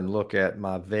here and look at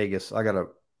my Vegas. I got a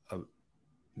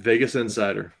Vegas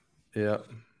Insider. Yeah.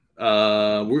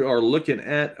 We are looking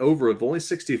at over of only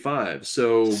 65.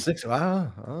 So 6.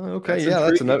 Wow. Okay. That's Yeah,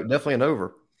 that's intriguing. definitely an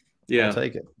over. Yeah. I'll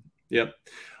take it. Yep.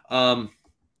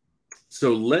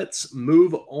 So let's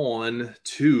move on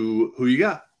to who you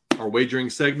got, our wagering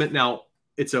segment. Now,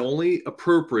 it's only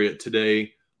appropriate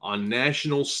today on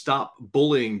National Stop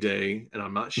Bullying Day, and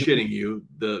I'm not shitting you.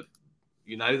 The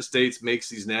United States makes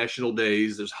these national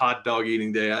days. There's hot dog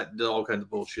eating day, all kinds of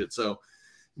bullshit. So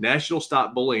National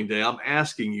Stop Bullying Day, I'm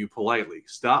asking you politely,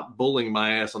 stop bullying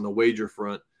my ass on the wager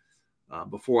front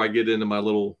before I get into my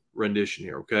little rendition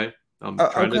here, okay? I'm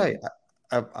going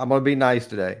to be nice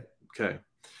today. Okay.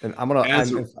 And I'm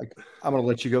gonna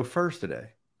let you go first today.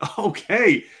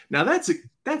 Okay. Now that's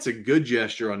a good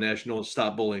gesture on National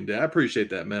Stop Bullying Day. I appreciate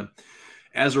that, man.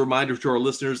 As a reminder to our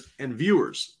listeners and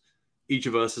viewers, each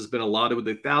of us has been allotted with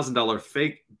 $1,000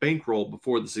 fake bankroll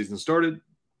before the season started.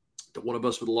 The one of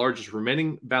us with the largest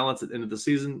remaining balance at the end of the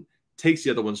season takes the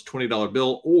other one's $20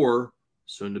 bill, or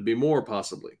soon to be more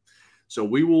possibly. So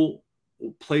we will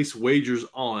place wagers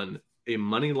on a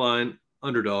money line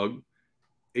underdog,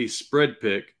 a spread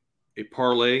pick, a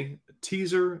parlay, a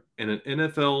teaser, and an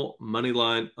NFL money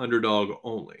line underdog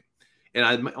only. And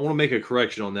I want to make a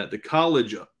correction on that. The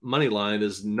college money line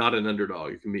is not an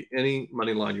underdog. It can be any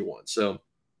money line you want. So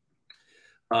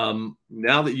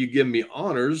now that you give me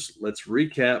honors, let's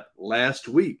recap last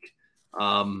week.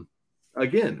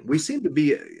 Again, we seem to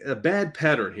be a bad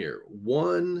pattern here.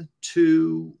 1,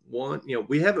 2, 1.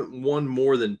 We haven't won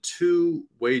more than 2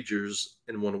 wagers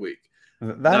in 1 week.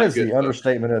 That is the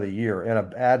understatement of the year. In a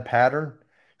bad pattern.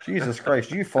 Jesus Christ,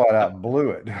 you flat out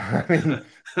blew it. I mean,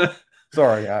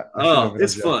 sorry.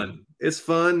 It's fun. It's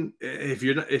fun. If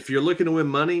you're looking to win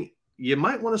money, you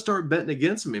might want to start betting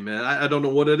against me, man. I don't know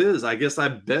what it is. I guess I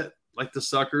bet like the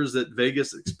suckers that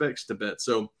Vegas expects to bet.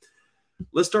 So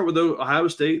let's start with Ohio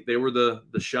State. They were the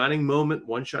shining moment,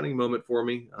 one shining moment for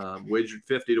me. Wagered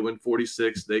 50 to win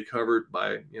 46. They covered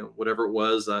by whatever it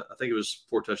was. I think it was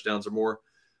 4 touchdowns or more.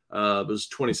 It was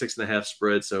 26.5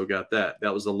 spread, so got that.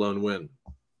 That was the lone win.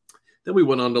 Then we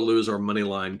went on to lose our money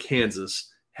line.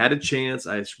 Kansas had a chance.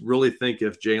 I really think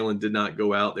if Jalen did not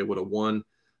go out, they would have won.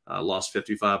 Lost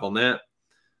 55 on that.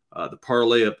 The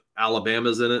parlay of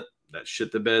Alabama's in it. That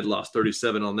shit the bed. Lost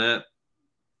 37 on that.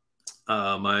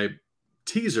 My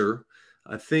teaser,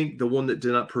 I think the one that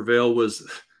did not prevail was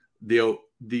the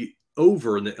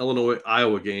over in the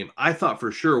Illinois-Iowa game. I thought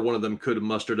for sure one of them could have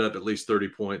mustered up at least 30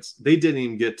 points. They didn't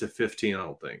even get to 15, I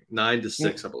don't think.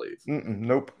 9-6, I believe.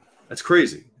 Nope. That's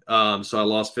crazy. So I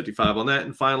lost 55 on that.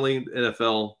 And finally,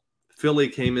 NFL, Philly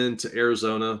came into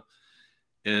Arizona,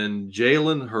 and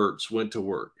Jalen Hurts went to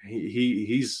work.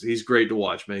 He's great to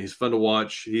watch, man. He's fun to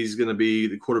watch. He's going to be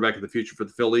the quarterback of the future for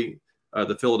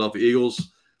the Philadelphia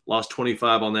Eagles. Lost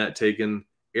 25 on that, taken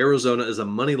Arizona as a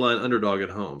money line underdog at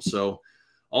home. So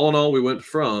all in all, we went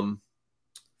from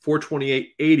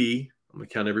 428.80, I'm going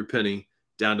to count every penny,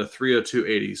 down to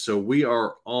 302.80. So we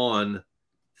are on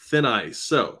thin ice.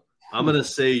 So I'm going to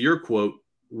say your quote.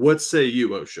 What say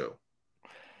you, Osho?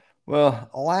 Well,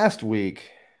 last week,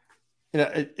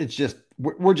 it's just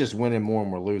we're just winning more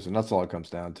and we're losing. That's all it comes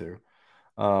down to.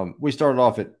 We started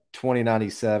off at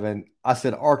 20.97. I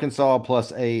said Arkansas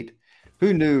 +8.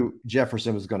 Who knew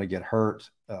Jefferson was going to get hurt?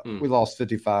 We lost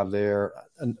 55 there.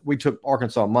 And we took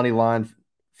Arkansas money line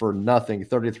for nothing,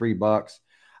 $33.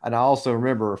 And I also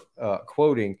remember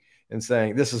quoting and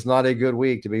saying, this is not a good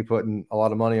week to be putting a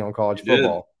lot of money on college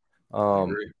football.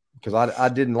 Because I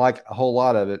didn't like a whole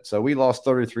lot of it. So we lost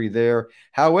 33 there.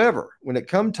 However, when it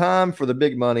come time for the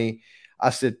big money, I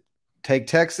said, take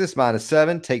Texas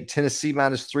 -7, take Tennessee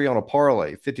 -3 on a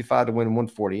parlay, 55 to win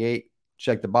 148.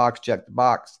 Check the box, check the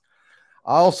box.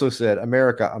 I also said,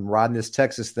 America, I'm riding this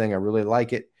Texas thing. I really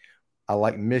like it. I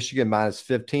like Michigan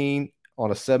 -15 on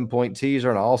a 7-point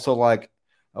teaser. And I also like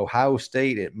Ohio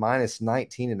State at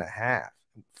 -19.5,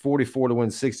 44 to win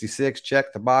 66.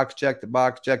 Check the box, check the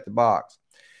box, check the box.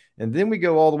 And then we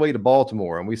go all the way to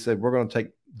Baltimore, and we said we're going to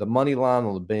take the money line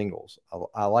on the Bengals.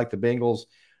 I like the Bengals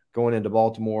going into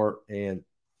Baltimore, and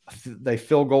they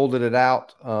field goaled it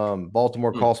out.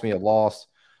 Baltimore cost me a loss,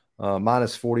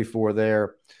 -44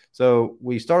 there. So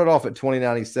we started off at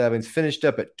 20.97, finished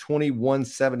up at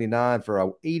 21.79 for a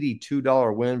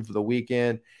 $82 win for the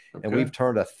weekend, and we've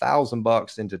turned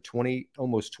 $1,000 into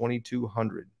almost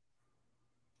 2,200.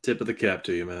 Tip of the cap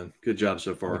to you, man. Good job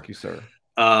so far. Thank you, sir.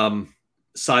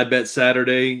 Side bet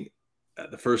Saturday.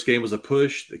 The first game was a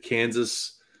push. The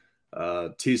Kansas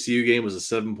TCU game was a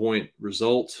 7-point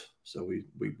result. So we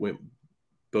went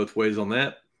both ways on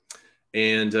that.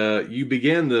 And you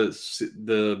began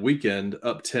the weekend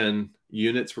up 10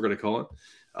 units, we're going to call it.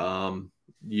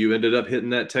 You ended up hitting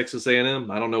that Texas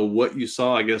A&M. I don't know what you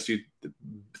saw. I guess you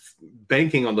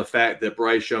banking on the fact that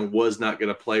Bryce Young was not going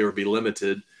to play or be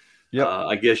limited. Yep.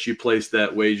 I guess you placed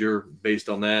that wager based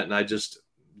on that, and I just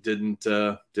didn't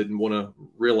want to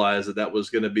realize that was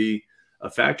going to be a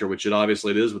factor, which it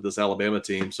obviously is with this Alabama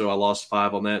team. So I lost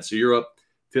 5 on that. So you're up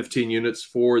 15 units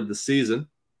for the season.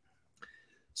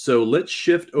 So let's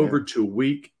shift over to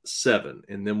week 7,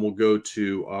 and then we'll go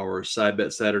to our side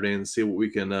bet Saturday and see what we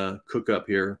can cook up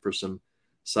here for some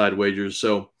side wagers.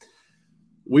 So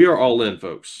we are all in,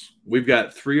 folks. We've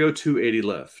got 302.80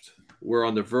 left. We're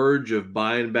on the verge of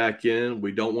buying back in.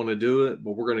 We don't want to do it,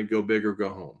 but we're going to go big or go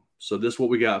home. So this is what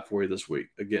we got for you this week.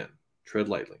 Again, tread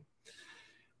lightly.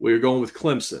 We're going with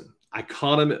Clemson. I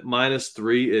caught him at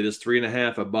 -3. It is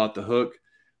 3.5. I bought the hook.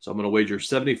 So I'm going to wager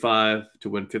 75 to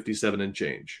win 57 and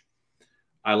change.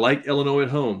 I like Illinois at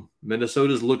home.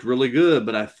 Minnesota's looked really good,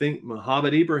 but I think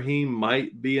Mohamed Ibrahim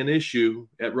might be an issue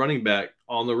at running back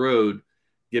on the road.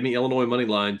 Give me Illinois money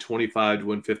line 25 to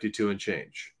win 52 and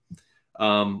change.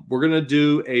 We're going to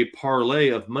do a parlay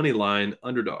of money line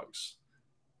underdogs.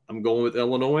 I'm going with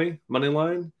Illinois money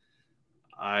line.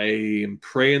 I am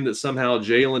praying that somehow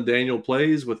Jalen Daniel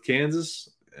plays with Kansas,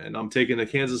 and I'm taking the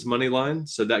Kansas money line.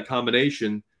 So that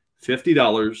combination,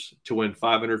 $50 to win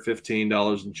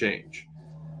 $515 and change.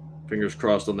 Fingers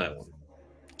crossed on that one.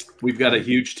 We've got a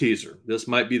huge teaser. This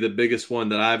might be the biggest one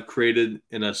that I've created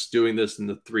in us doing this in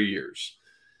the 3 years.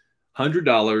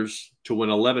 $100 to win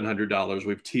 $1,100.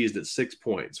 We've teased at 6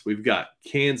 points. We've got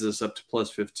Kansas up to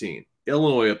 +15,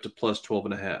 Illinois up to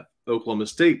 +12.5, Oklahoma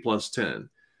State +10,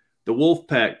 the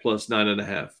Wolfpack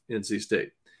 +9.5, NC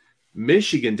State,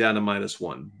 Michigan down to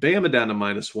 -1, Bama down to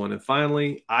 -1, and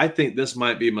finally, I think this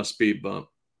might be my speed bump,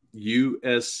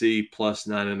 USC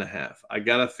 +9.5. I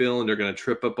got a feeling they're going to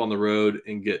trip up on the road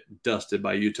and get dusted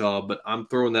by Utah, but I'm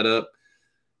throwing that up.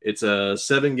 It's a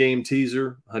 7-game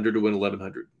teaser, 100 to win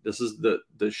 1,100. This is the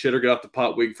shitter get off the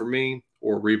pot week for me,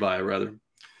 or rebuy rather.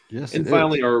 Yes. And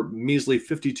finally, our measly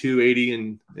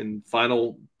 52.80 in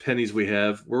final pennies we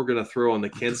have, we're going to throw on the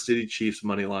Kansas City Chiefs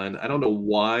money line. I don't know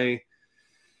why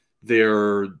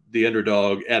they're the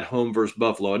underdog at home versus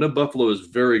Buffalo. I know Buffalo is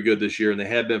very good this year, and they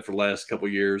have been for the last couple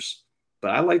of years.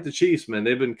 But I like the Chiefs, man.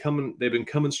 They've been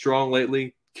coming strong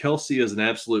lately. Kelsey is an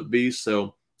absolute beast.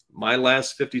 So my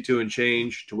last 52 and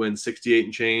change to win 68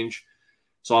 and change.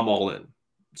 So I'm all in.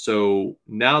 So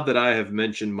now that I have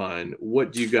mentioned mine,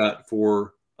 what do you got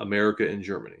for America and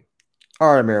Germany?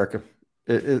 All right, America.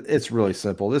 It's really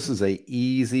simple. This is an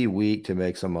easy week to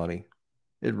make some money.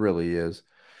 It really is.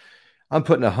 I'm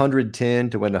putting 110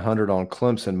 to win 100 on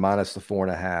Clemson minus the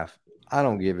 4.5. I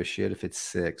don't give a shit if it's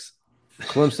 6.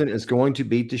 Clemson is going to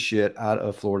beat the shit out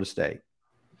of Florida State.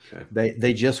 Okay.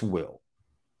 They just will.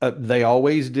 They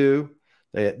always do.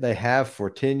 They have for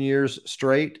 10 years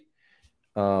straight.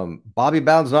 Bobby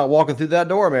Bowden's not walking through that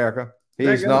door, America.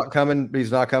 He's not coming.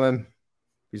 He's not coming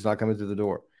through the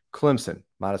door. Clemson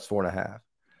minus 4.5.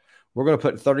 We're going to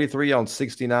put 33 on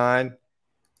 69.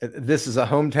 This is a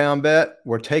hometown bet.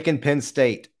 We're taking Penn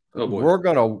State. Oh boy. We're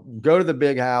going to go to the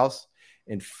big house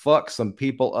and fuck some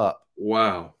people up.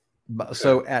 Wow.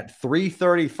 So at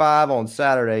 3:35 on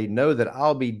Saturday, know that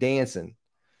I'll be dancing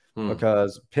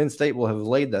because Penn State will have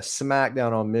laid the smack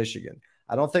down on Michigan.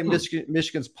 I don't think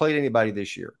Michigan's played anybody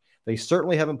this year. They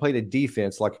certainly haven't played a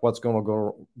defense like what's going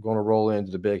to roll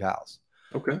into the big house.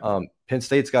 Okay. Penn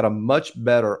State's got a much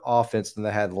better offense than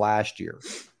they had last year.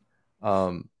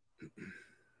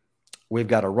 We've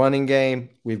got a running game.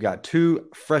 We've got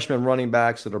 2 freshman running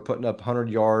backs that are putting up 100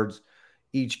 yards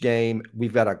each game.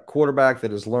 We've got a quarterback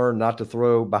that has learned not to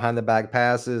throw behind the back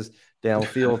passes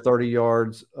downfield 30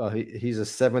 yards. He's a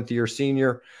 7th-year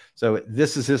senior. So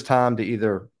this is his time to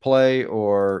either play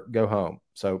or go home.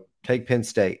 So take Penn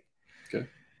State. Okay.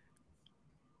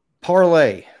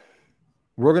 Parlay.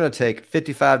 We're going to take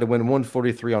 55 to win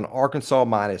 143 on Arkansas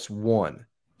minus 1.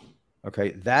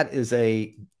 Okay. That is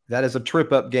a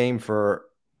trip up game for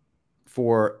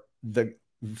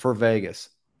Vegas.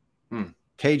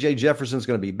 KJ Jefferson's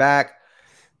going to be back.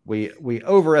 We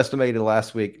overestimated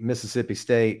last week Mississippi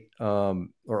State,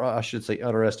 or I should say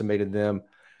underestimated them.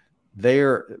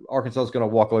 Arkansas is going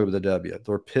to walk away with a W.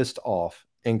 They're pissed off.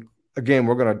 And again,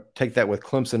 we're going to take that with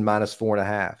Clemson minus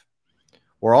 4.5.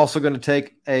 We're also going to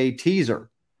take a teaser.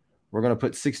 We're going to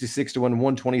put 66 to win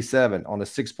 127 on a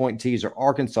 6-point teaser.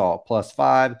 Arkansas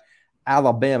 +5,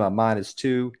 Alabama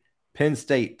 -2, Penn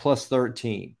State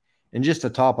 +13. And just to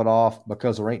top it off,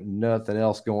 because there ain't nothing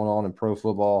else going on in pro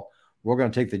football, we're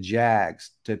going to take the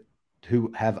Jags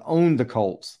who have owned the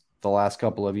Colts the last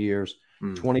couple of years.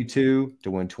 22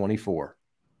 to win 24.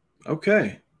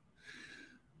 Okay.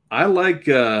 I like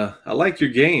your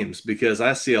games because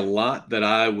I see a lot that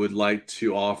I would like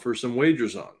to offer some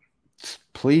wagers on.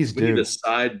 Please do. We need a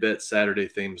side bet Saturday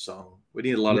theme song. We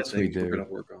need a lot of things we're going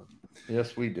to work on.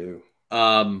 Yes, we do.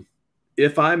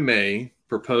 If I may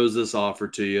propose this offer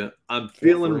to you, I'm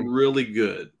feeling really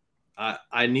good.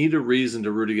 I need a reason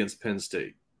to root against Penn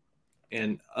State,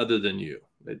 and other than you,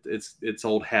 it's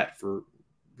old hat for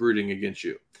rooting against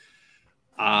you.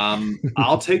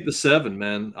 I'll take the 7,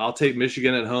 man. I'll take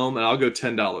Michigan at home, and I'll go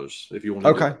 $10 if you want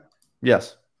to. Okay.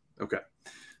 Yes. Okay.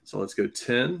 So let's go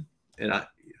 10, and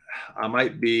I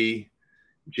might be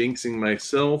jinxing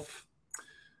myself.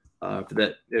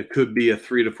 That it could be a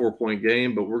 3 to 4 point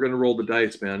game, but we're going to roll the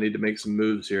dice, man. I need to make some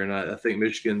moves here, and I think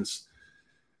Michigan's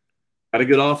got a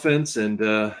good offense and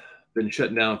been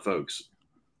shutting down folks.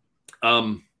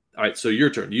 All right, so your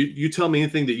turn. You tell me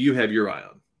anything that you have your eye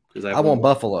on, because I want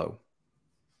Buffalo.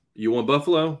 You want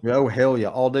Buffalo? Oh, hell yeah,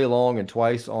 all day long and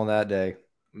twice on that day.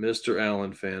 Mr.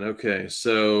 Allen fan. Okay,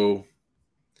 so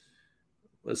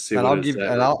let's see. And I'll give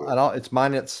it's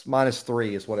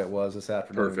 -3 is what it was this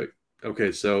afternoon. Perfect.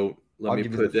 Okay, so let me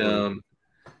put down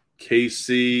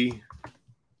KC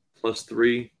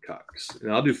 +3 Cox.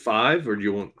 And I'll do 5, or do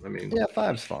you want, yeah,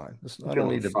 5's fine. I don't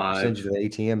need to send you to the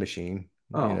ATM machine.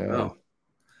 Oh, no.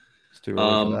 It's too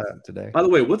early for that today. By the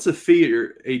way, what's the fee at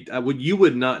your you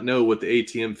would not know what the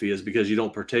ATM fee is because you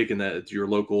don't partake in that at your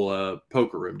local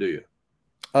poker room, do you?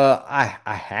 I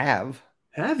have.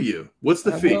 Have you? What's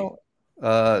the fee?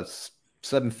 It's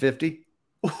 $7.50.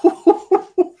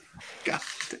 God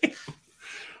damn.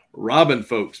 Robbing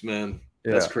folks, man.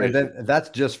 Yeah. That's crazy. And then that's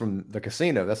just from the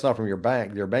casino. That's not from your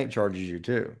bank. Your bank charges you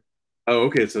too. Oh,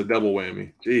 okay. So double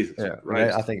whammy. Jesus. Yeah.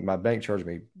 Right. I think my bank charged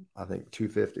me,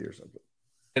 $250 or something.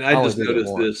 And I just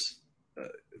noticed this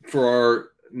for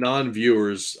our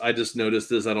non-viewers. I just noticed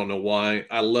this. I don't know why.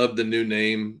 I love the new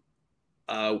name.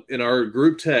 In our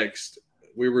group text,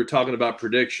 we were talking about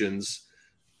predictions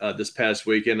this past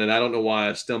weekend, and I don't know why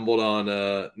I stumbled on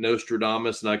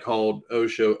Nostradamus, and I called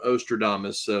Osho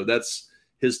Ostradamus. So that's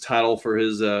his title for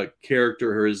his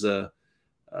character or his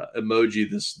emoji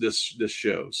this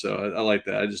show. So I like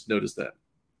that. I just noticed that.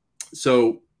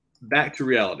 So back to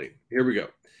reality. Here we go.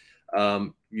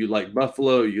 You like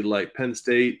Buffalo. You like Penn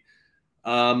State.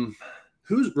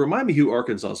 Remind me who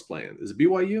Arkansas is playing. Is it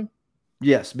BYU?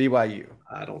 Yes, BYU.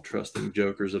 I don't trust them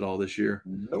jokers at all this year.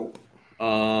 Nope.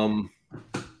 I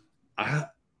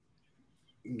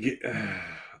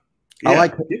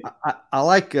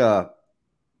like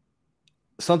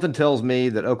something tells me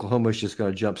that Oklahoma's just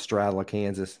going to jump straddle of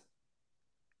Kansas.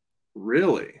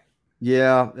 Really?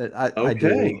 Yeah, I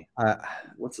do.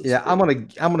 What's the spread? I'm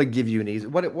gonna give you an easy.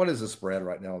 What is the spread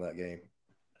right now in that game?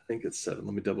 I think it's 7.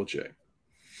 Let me double check.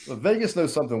 Well, Vegas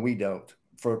knows something we don't.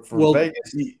 For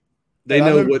Vegas, they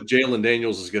know what Jalen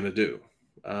Daniels is going to do.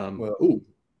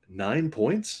 9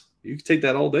 points. You can take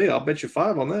that all day. I'll bet you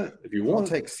 5 on that if you want. I'll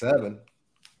take 7.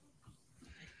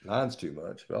 9's too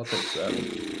much, but I'll take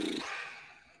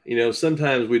 7.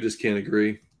 Sometimes we just can't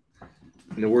agree.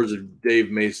 In the words of Dave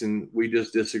Mason, we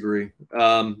just disagree.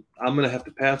 I'm going to have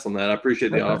to pass on that. I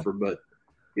appreciate the offer, but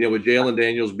with Jalen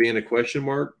Daniels being a question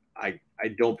mark, I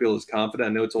don't feel as confident.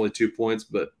 I know it's only 2 points,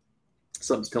 but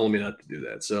something's telling me not to do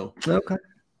that. So, okay.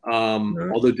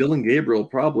 Although Dylan Gabriel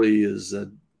probably is a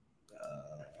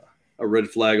red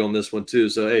flag on this one too.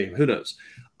 So, hey, who knows?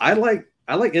 I like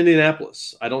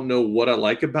Indianapolis. I don't know what I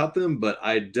like about them, but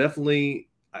I definitely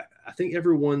I think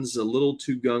everyone's a little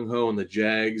too gung-ho on the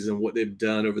Jags and what they've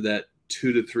done over that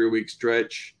 2 to 3 week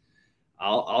stretch.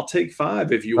 I'll take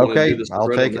 5 if you want to do this. I'll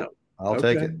take it. I'll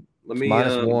take it. Let me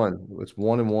 -1. It's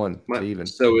 1-1 to even.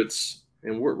 So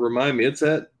remind me, it's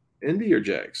at Indy or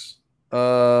Jags?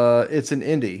 It's in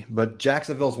Indy, but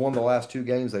Jacksonville's won the last 2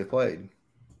 games they played.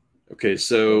 Okay,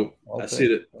 so I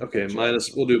see it. Okay,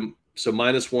 we'll do so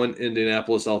 -1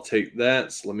 Indianapolis. I'll take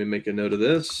that. So let me make a note of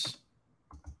this.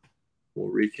 We'll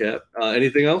recap.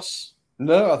 Anything else?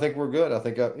 No, I think we're good. I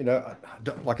think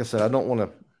like I said, I don't want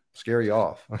to scare you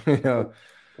off.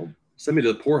 Send me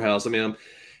to the poorhouse. I'm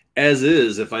as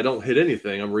is. If I don't hit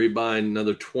anything, I'm rebuying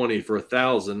another 20 for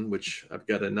 1,000, which I've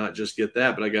got to not just get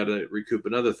that, but I got to recoup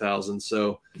another 1,000.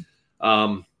 So,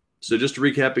 so just to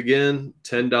recap again,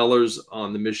 $10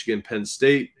 on the Michigan Penn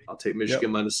State. I'll take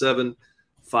Michigan -7.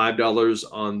 $5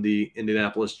 on the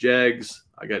Indianapolis Jags.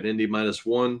 I got Indy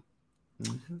 -1.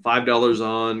 $5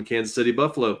 on Kansas City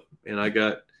Buffalo, and I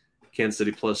got Kansas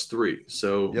City +3.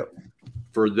 So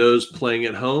for those playing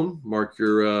at home, mark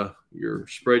your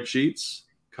spreadsheets,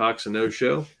 Cox and No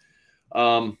Show.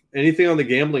 Anything on the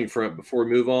gambling front before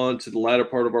we move on to the latter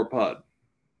part of our pod?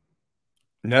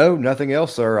 No, nothing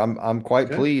else, sir. I'm quite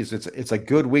Okay. pleased. It's a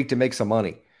good week to make some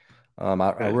money.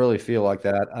 I really feel like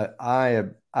that.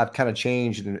 I've kind of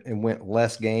changed and went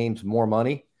less games, more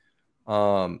money.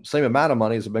 Same amount of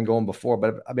money as I've been going before,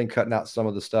 but I've been cutting out some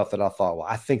of the stuff that I thought, well,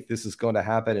 I think this is going to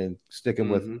happen, and sticking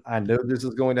with, I know this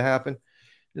is going to happen.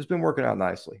 It's been working out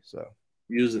nicely. So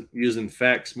using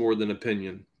facts more than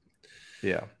opinion.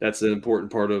 Yeah, that's an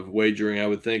important part of wagering, I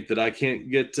would think, that I can't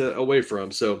get away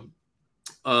from. So,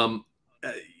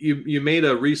 you made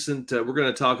a recent. We're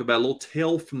going to talk about a little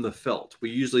tale from the felt. We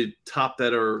usually top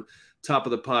that or top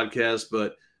of the podcast,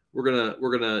 but we're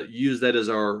gonna use that as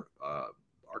our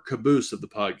caboose of the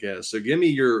podcast. So, give me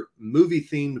your movie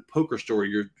themed poker story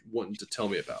you're wanting to tell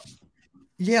me about.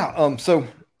 Yeah. So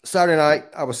Saturday night,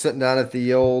 I was sitting down at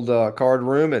the old card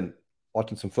room and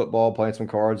watching some football, playing some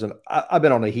cards, and I've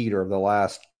been on a heater the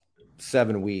last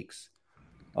 7 weeks.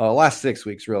 Last 6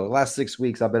 weeks, really. Last 6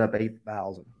 weeks, I've been up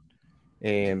 8,000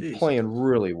 and playing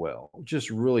really well. Just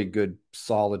really good,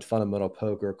 solid, fundamental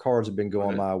poker. Cards have been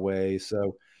going my way.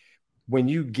 So when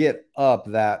you get up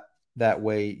that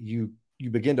way, you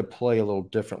begin to play a little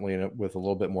differently and with a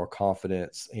little bit more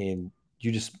confidence, and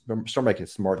you just start making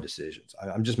smart decisions.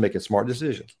 I'm just making smart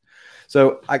decisions.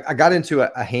 So I got into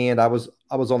a hand. I was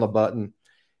on the button,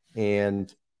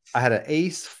 and I had an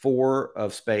ace 4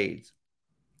 of spades,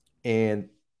 and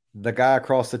the guy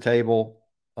across the table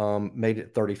made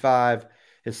it 35.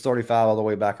 It's 35 all the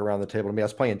way back around the table to me. I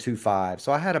was playing 2-5.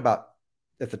 So I had about,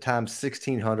 at the time,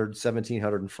 1,600,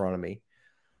 1,700 in front of me.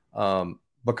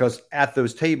 Because at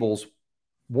those tables,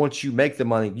 once you make the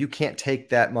money, you can't take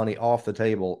that money off the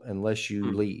table unless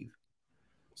you leave.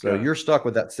 So you're stuck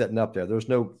with that sitting up there. There's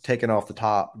no taking off the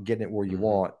top, getting it where you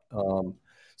want.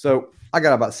 So I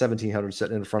got about 1,700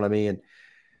 sitting in front of me, and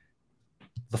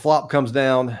the flop comes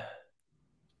down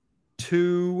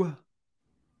 2-5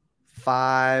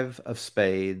 of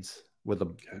spades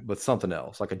with something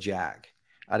else, like a jack.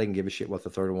 I didn't give a shit what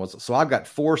the third one was. So I've got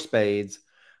 4 spades.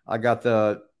 I got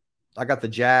the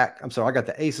jack. I'm sorry. I got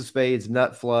the ace of spades,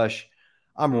 nut flush.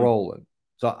 I'm rolling.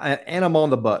 So and I'm on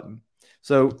the button.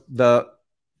 So the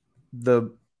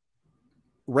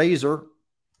raiser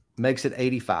makes it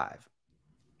 85.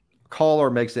 Caller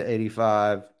makes it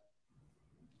 85.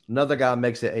 Another guy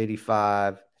makes it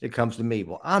 85. It comes to me.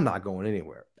 Well, I'm not going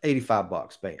anywhere.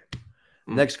 $85, bam.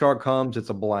 Next card comes, it's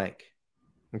a blank.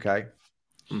 Okay.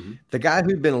 The guy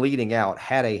who'd been leading out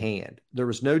had a hand. There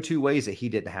was no 2 ways that he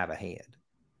didn't have a hand.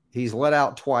 He's let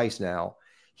out twice now.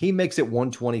 He makes it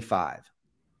 125.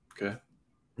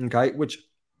 Okay. Which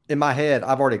in my head,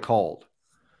 I've already called.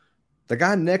 The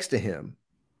guy next to him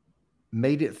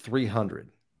made it 300.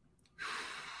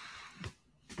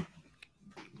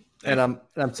 And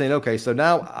I'm saying, okay, so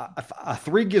now a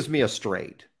 3 gives me a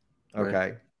straight. Okay.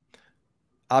 Right.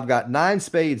 I've got 9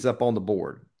 spades up on the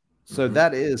board. So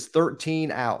that is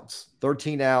 13 outs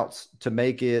to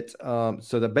make it.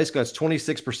 So that basically has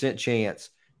 26% chance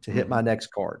to hit my next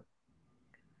card.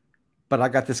 But I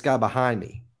got this guy behind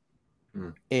me.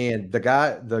 And the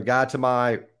guy to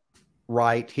my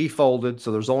right, he folded.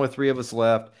 So there's only 3 of us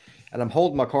left. And I'm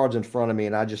holding my cards in front of me,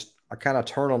 and I kind of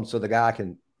turn them so the guy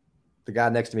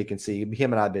next to me can see.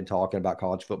 Him and I have been talking about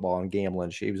college football and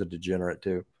gambling. He was a degenerate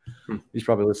too. He's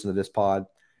probably listening to this pod.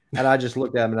 And I just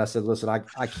looked at him and I said, listen, I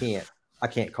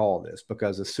can't call this,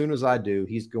 because as soon as I do,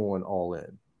 he's going all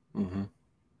in.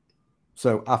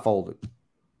 So I folded.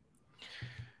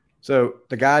 So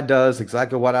the guy does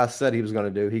exactly what I said he was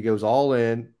going to do. He goes all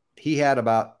in. He had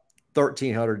about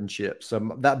 1,300 in chips.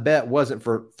 So that bet wasn't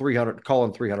for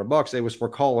calling $300. It was for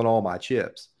calling all my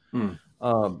chips.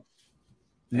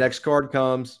 Next card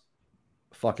comes,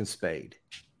 fucking spade.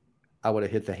 I would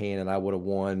have hit the hand and I would have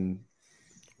won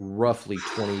roughly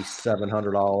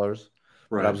 $2,700.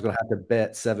 Right. But I was going to have to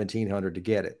bet $1,700 to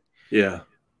get it. Yeah.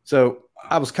 So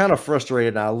I was kind of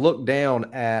frustrated. And I looked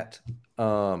down at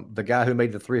the guy who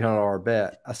made the $300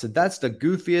 bet. I said, that's the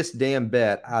goofiest damn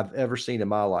bet I've ever seen in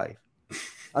my life.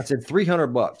 I said,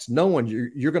 $300. No one,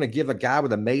 you're going to give a guy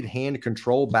with a made hand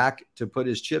control back to put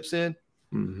his chips in?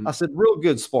 I said, real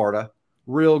good, Sparta.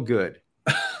 Real good.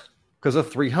 Because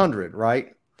of 300,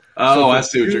 right? Oh, so I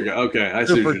see what you're going. Okay, I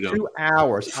see what you're doing. For 2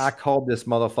 hours, I called this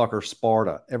motherfucker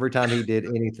Sparta every time he did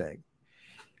anything.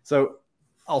 So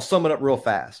I'll sum it up real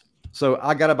fast. So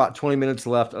I got about 20 minutes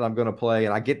left, and I'm going to play,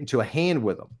 and I get into a hand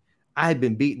with him. I had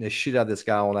been beating the shit out of this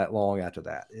guy all night long after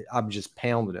that. I'm just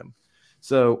pounding him.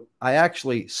 So I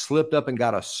actually slipped up and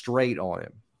got a straight on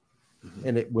him.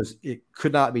 And it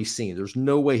could not be seen. There's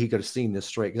no way he could have seen this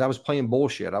straight, because I was playing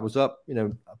bullshit. I was up,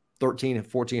 $1,300 and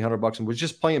 $1,400 and was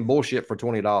just playing bullshit for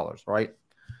 $20, right?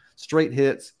 Straight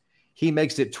hits. He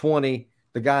makes it 20.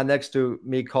 The guy next to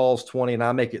me calls 20 and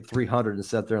I make it 300 and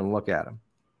sit there and look at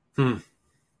him.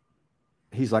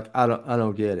 He's like, I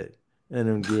don't get it. I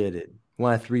don't get it.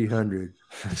 Why 300?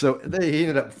 So he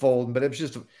ended up folding, but it was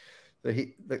just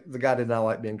the guy did not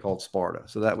like being called Sparta.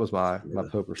 So that was my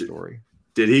poker story.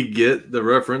 Did he get the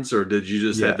reference, or did you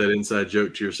just have that inside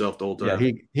joke to yourself the whole time?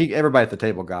 Yeah, he everybody at the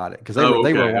table got it because they were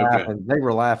laughing. Okay. They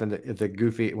were laughing at the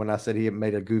goofy when I said he had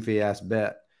made a goofy ass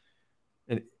bet,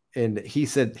 and he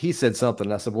said something.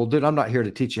 And I said, "Well, dude, I'm not here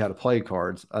to teach you how to play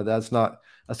cards. That's not."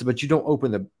 I said, "But you don't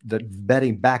open the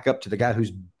betting back up to the guy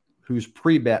who's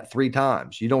pre-bet 3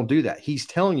 times. You don't do that. He's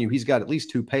telling you he's got at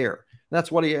least 2 pair. And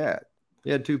that's what he had. He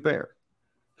had 2 pair."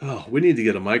 Oh, we need to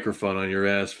get a microphone on your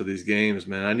ass for these games,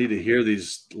 man. I need to hear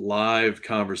these live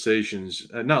conversations,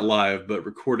 not live, but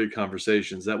recorded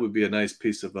conversations. That would be a nice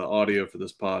piece of audio for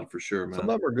this pod for sure, man.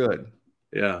 Some of them are good.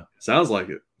 Yeah, sounds like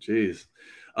it. Jeez.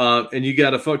 And you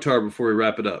got a fucktard before we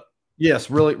wrap it up.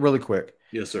 Yes, really, really quick.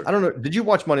 Yes, sir. I don't know. Did you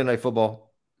watch Monday Night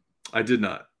Football? I did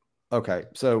not. Okay,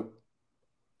 so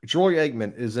Troy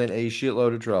Aikman is in a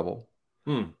shitload of trouble.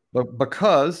 But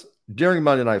because during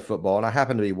Monday Night Football, and I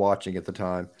happened to be watching at the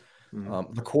time,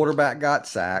 the quarterback got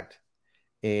sacked,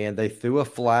 and they threw a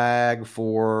flag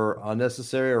for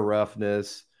unnecessary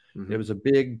roughness. It was a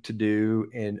big to-do,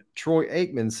 and Troy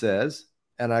Aikman says,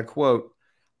 and I quote,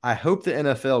 "I hope the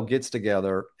NFL gets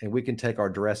together and we can take our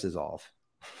dresses off."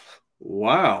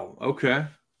 Wow. Okay.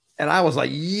 And I was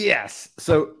like, yes.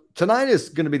 So tonight is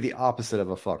going to be the opposite of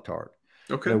a fucktard.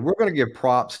 Okay. We're going to give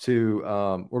props to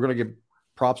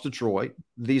Troy.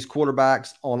 These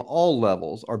quarterbacks on all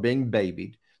levels are being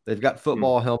babied. They've got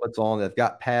football helmets on. They've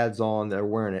got pads on. They're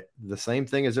wearing it the same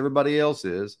thing as everybody else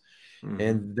is.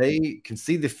 And they can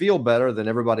see the field better than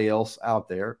everybody else out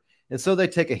there. And so they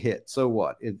take a hit. So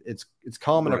what? It's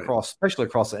common across, especially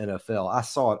across the NFL. I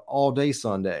saw it all day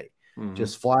Sunday.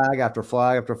 Just flag after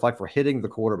flag after flag for hitting the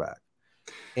quarterback.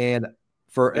 And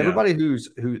for everybody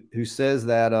who says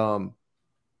that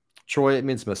Troy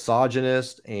Aikman's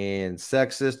misogynist and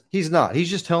sexist, he's not. He's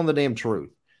just telling the damn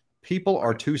truth. People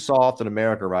are too soft in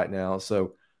America right now.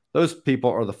 So those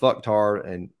people are the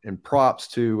fucktard, and props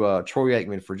to Troy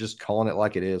Aikman for just calling it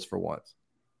like it is for once.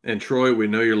 And Troy, we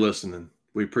know you're listening.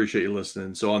 We appreciate you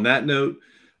listening. So on that note,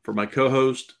 for my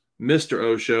co-host, Mr.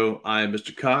 Osho, I am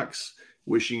Mr. Cox,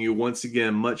 wishing you once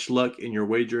again much luck in your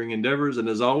wagering endeavors. And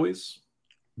as always,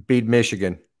 beat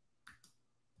Michigan.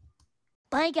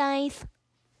 Bye, guys.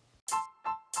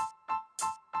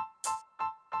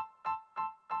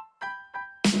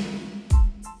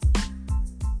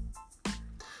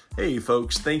 Hey,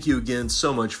 folks, thank you again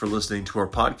so much for listening to our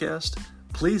podcast.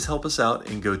 Please help us out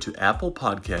and go to Apple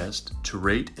Podcast to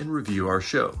rate and review our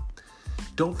show.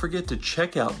 Don't forget to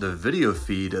check out the video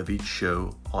feed of each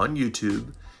show on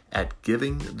YouTube at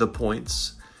Giving the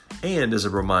Points. And as a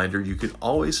reminder, you can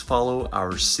always follow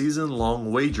our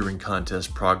season-long wagering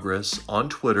contest progress on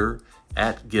Twitter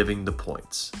at Giving the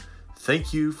Points.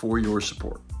 Thank you for your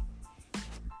support.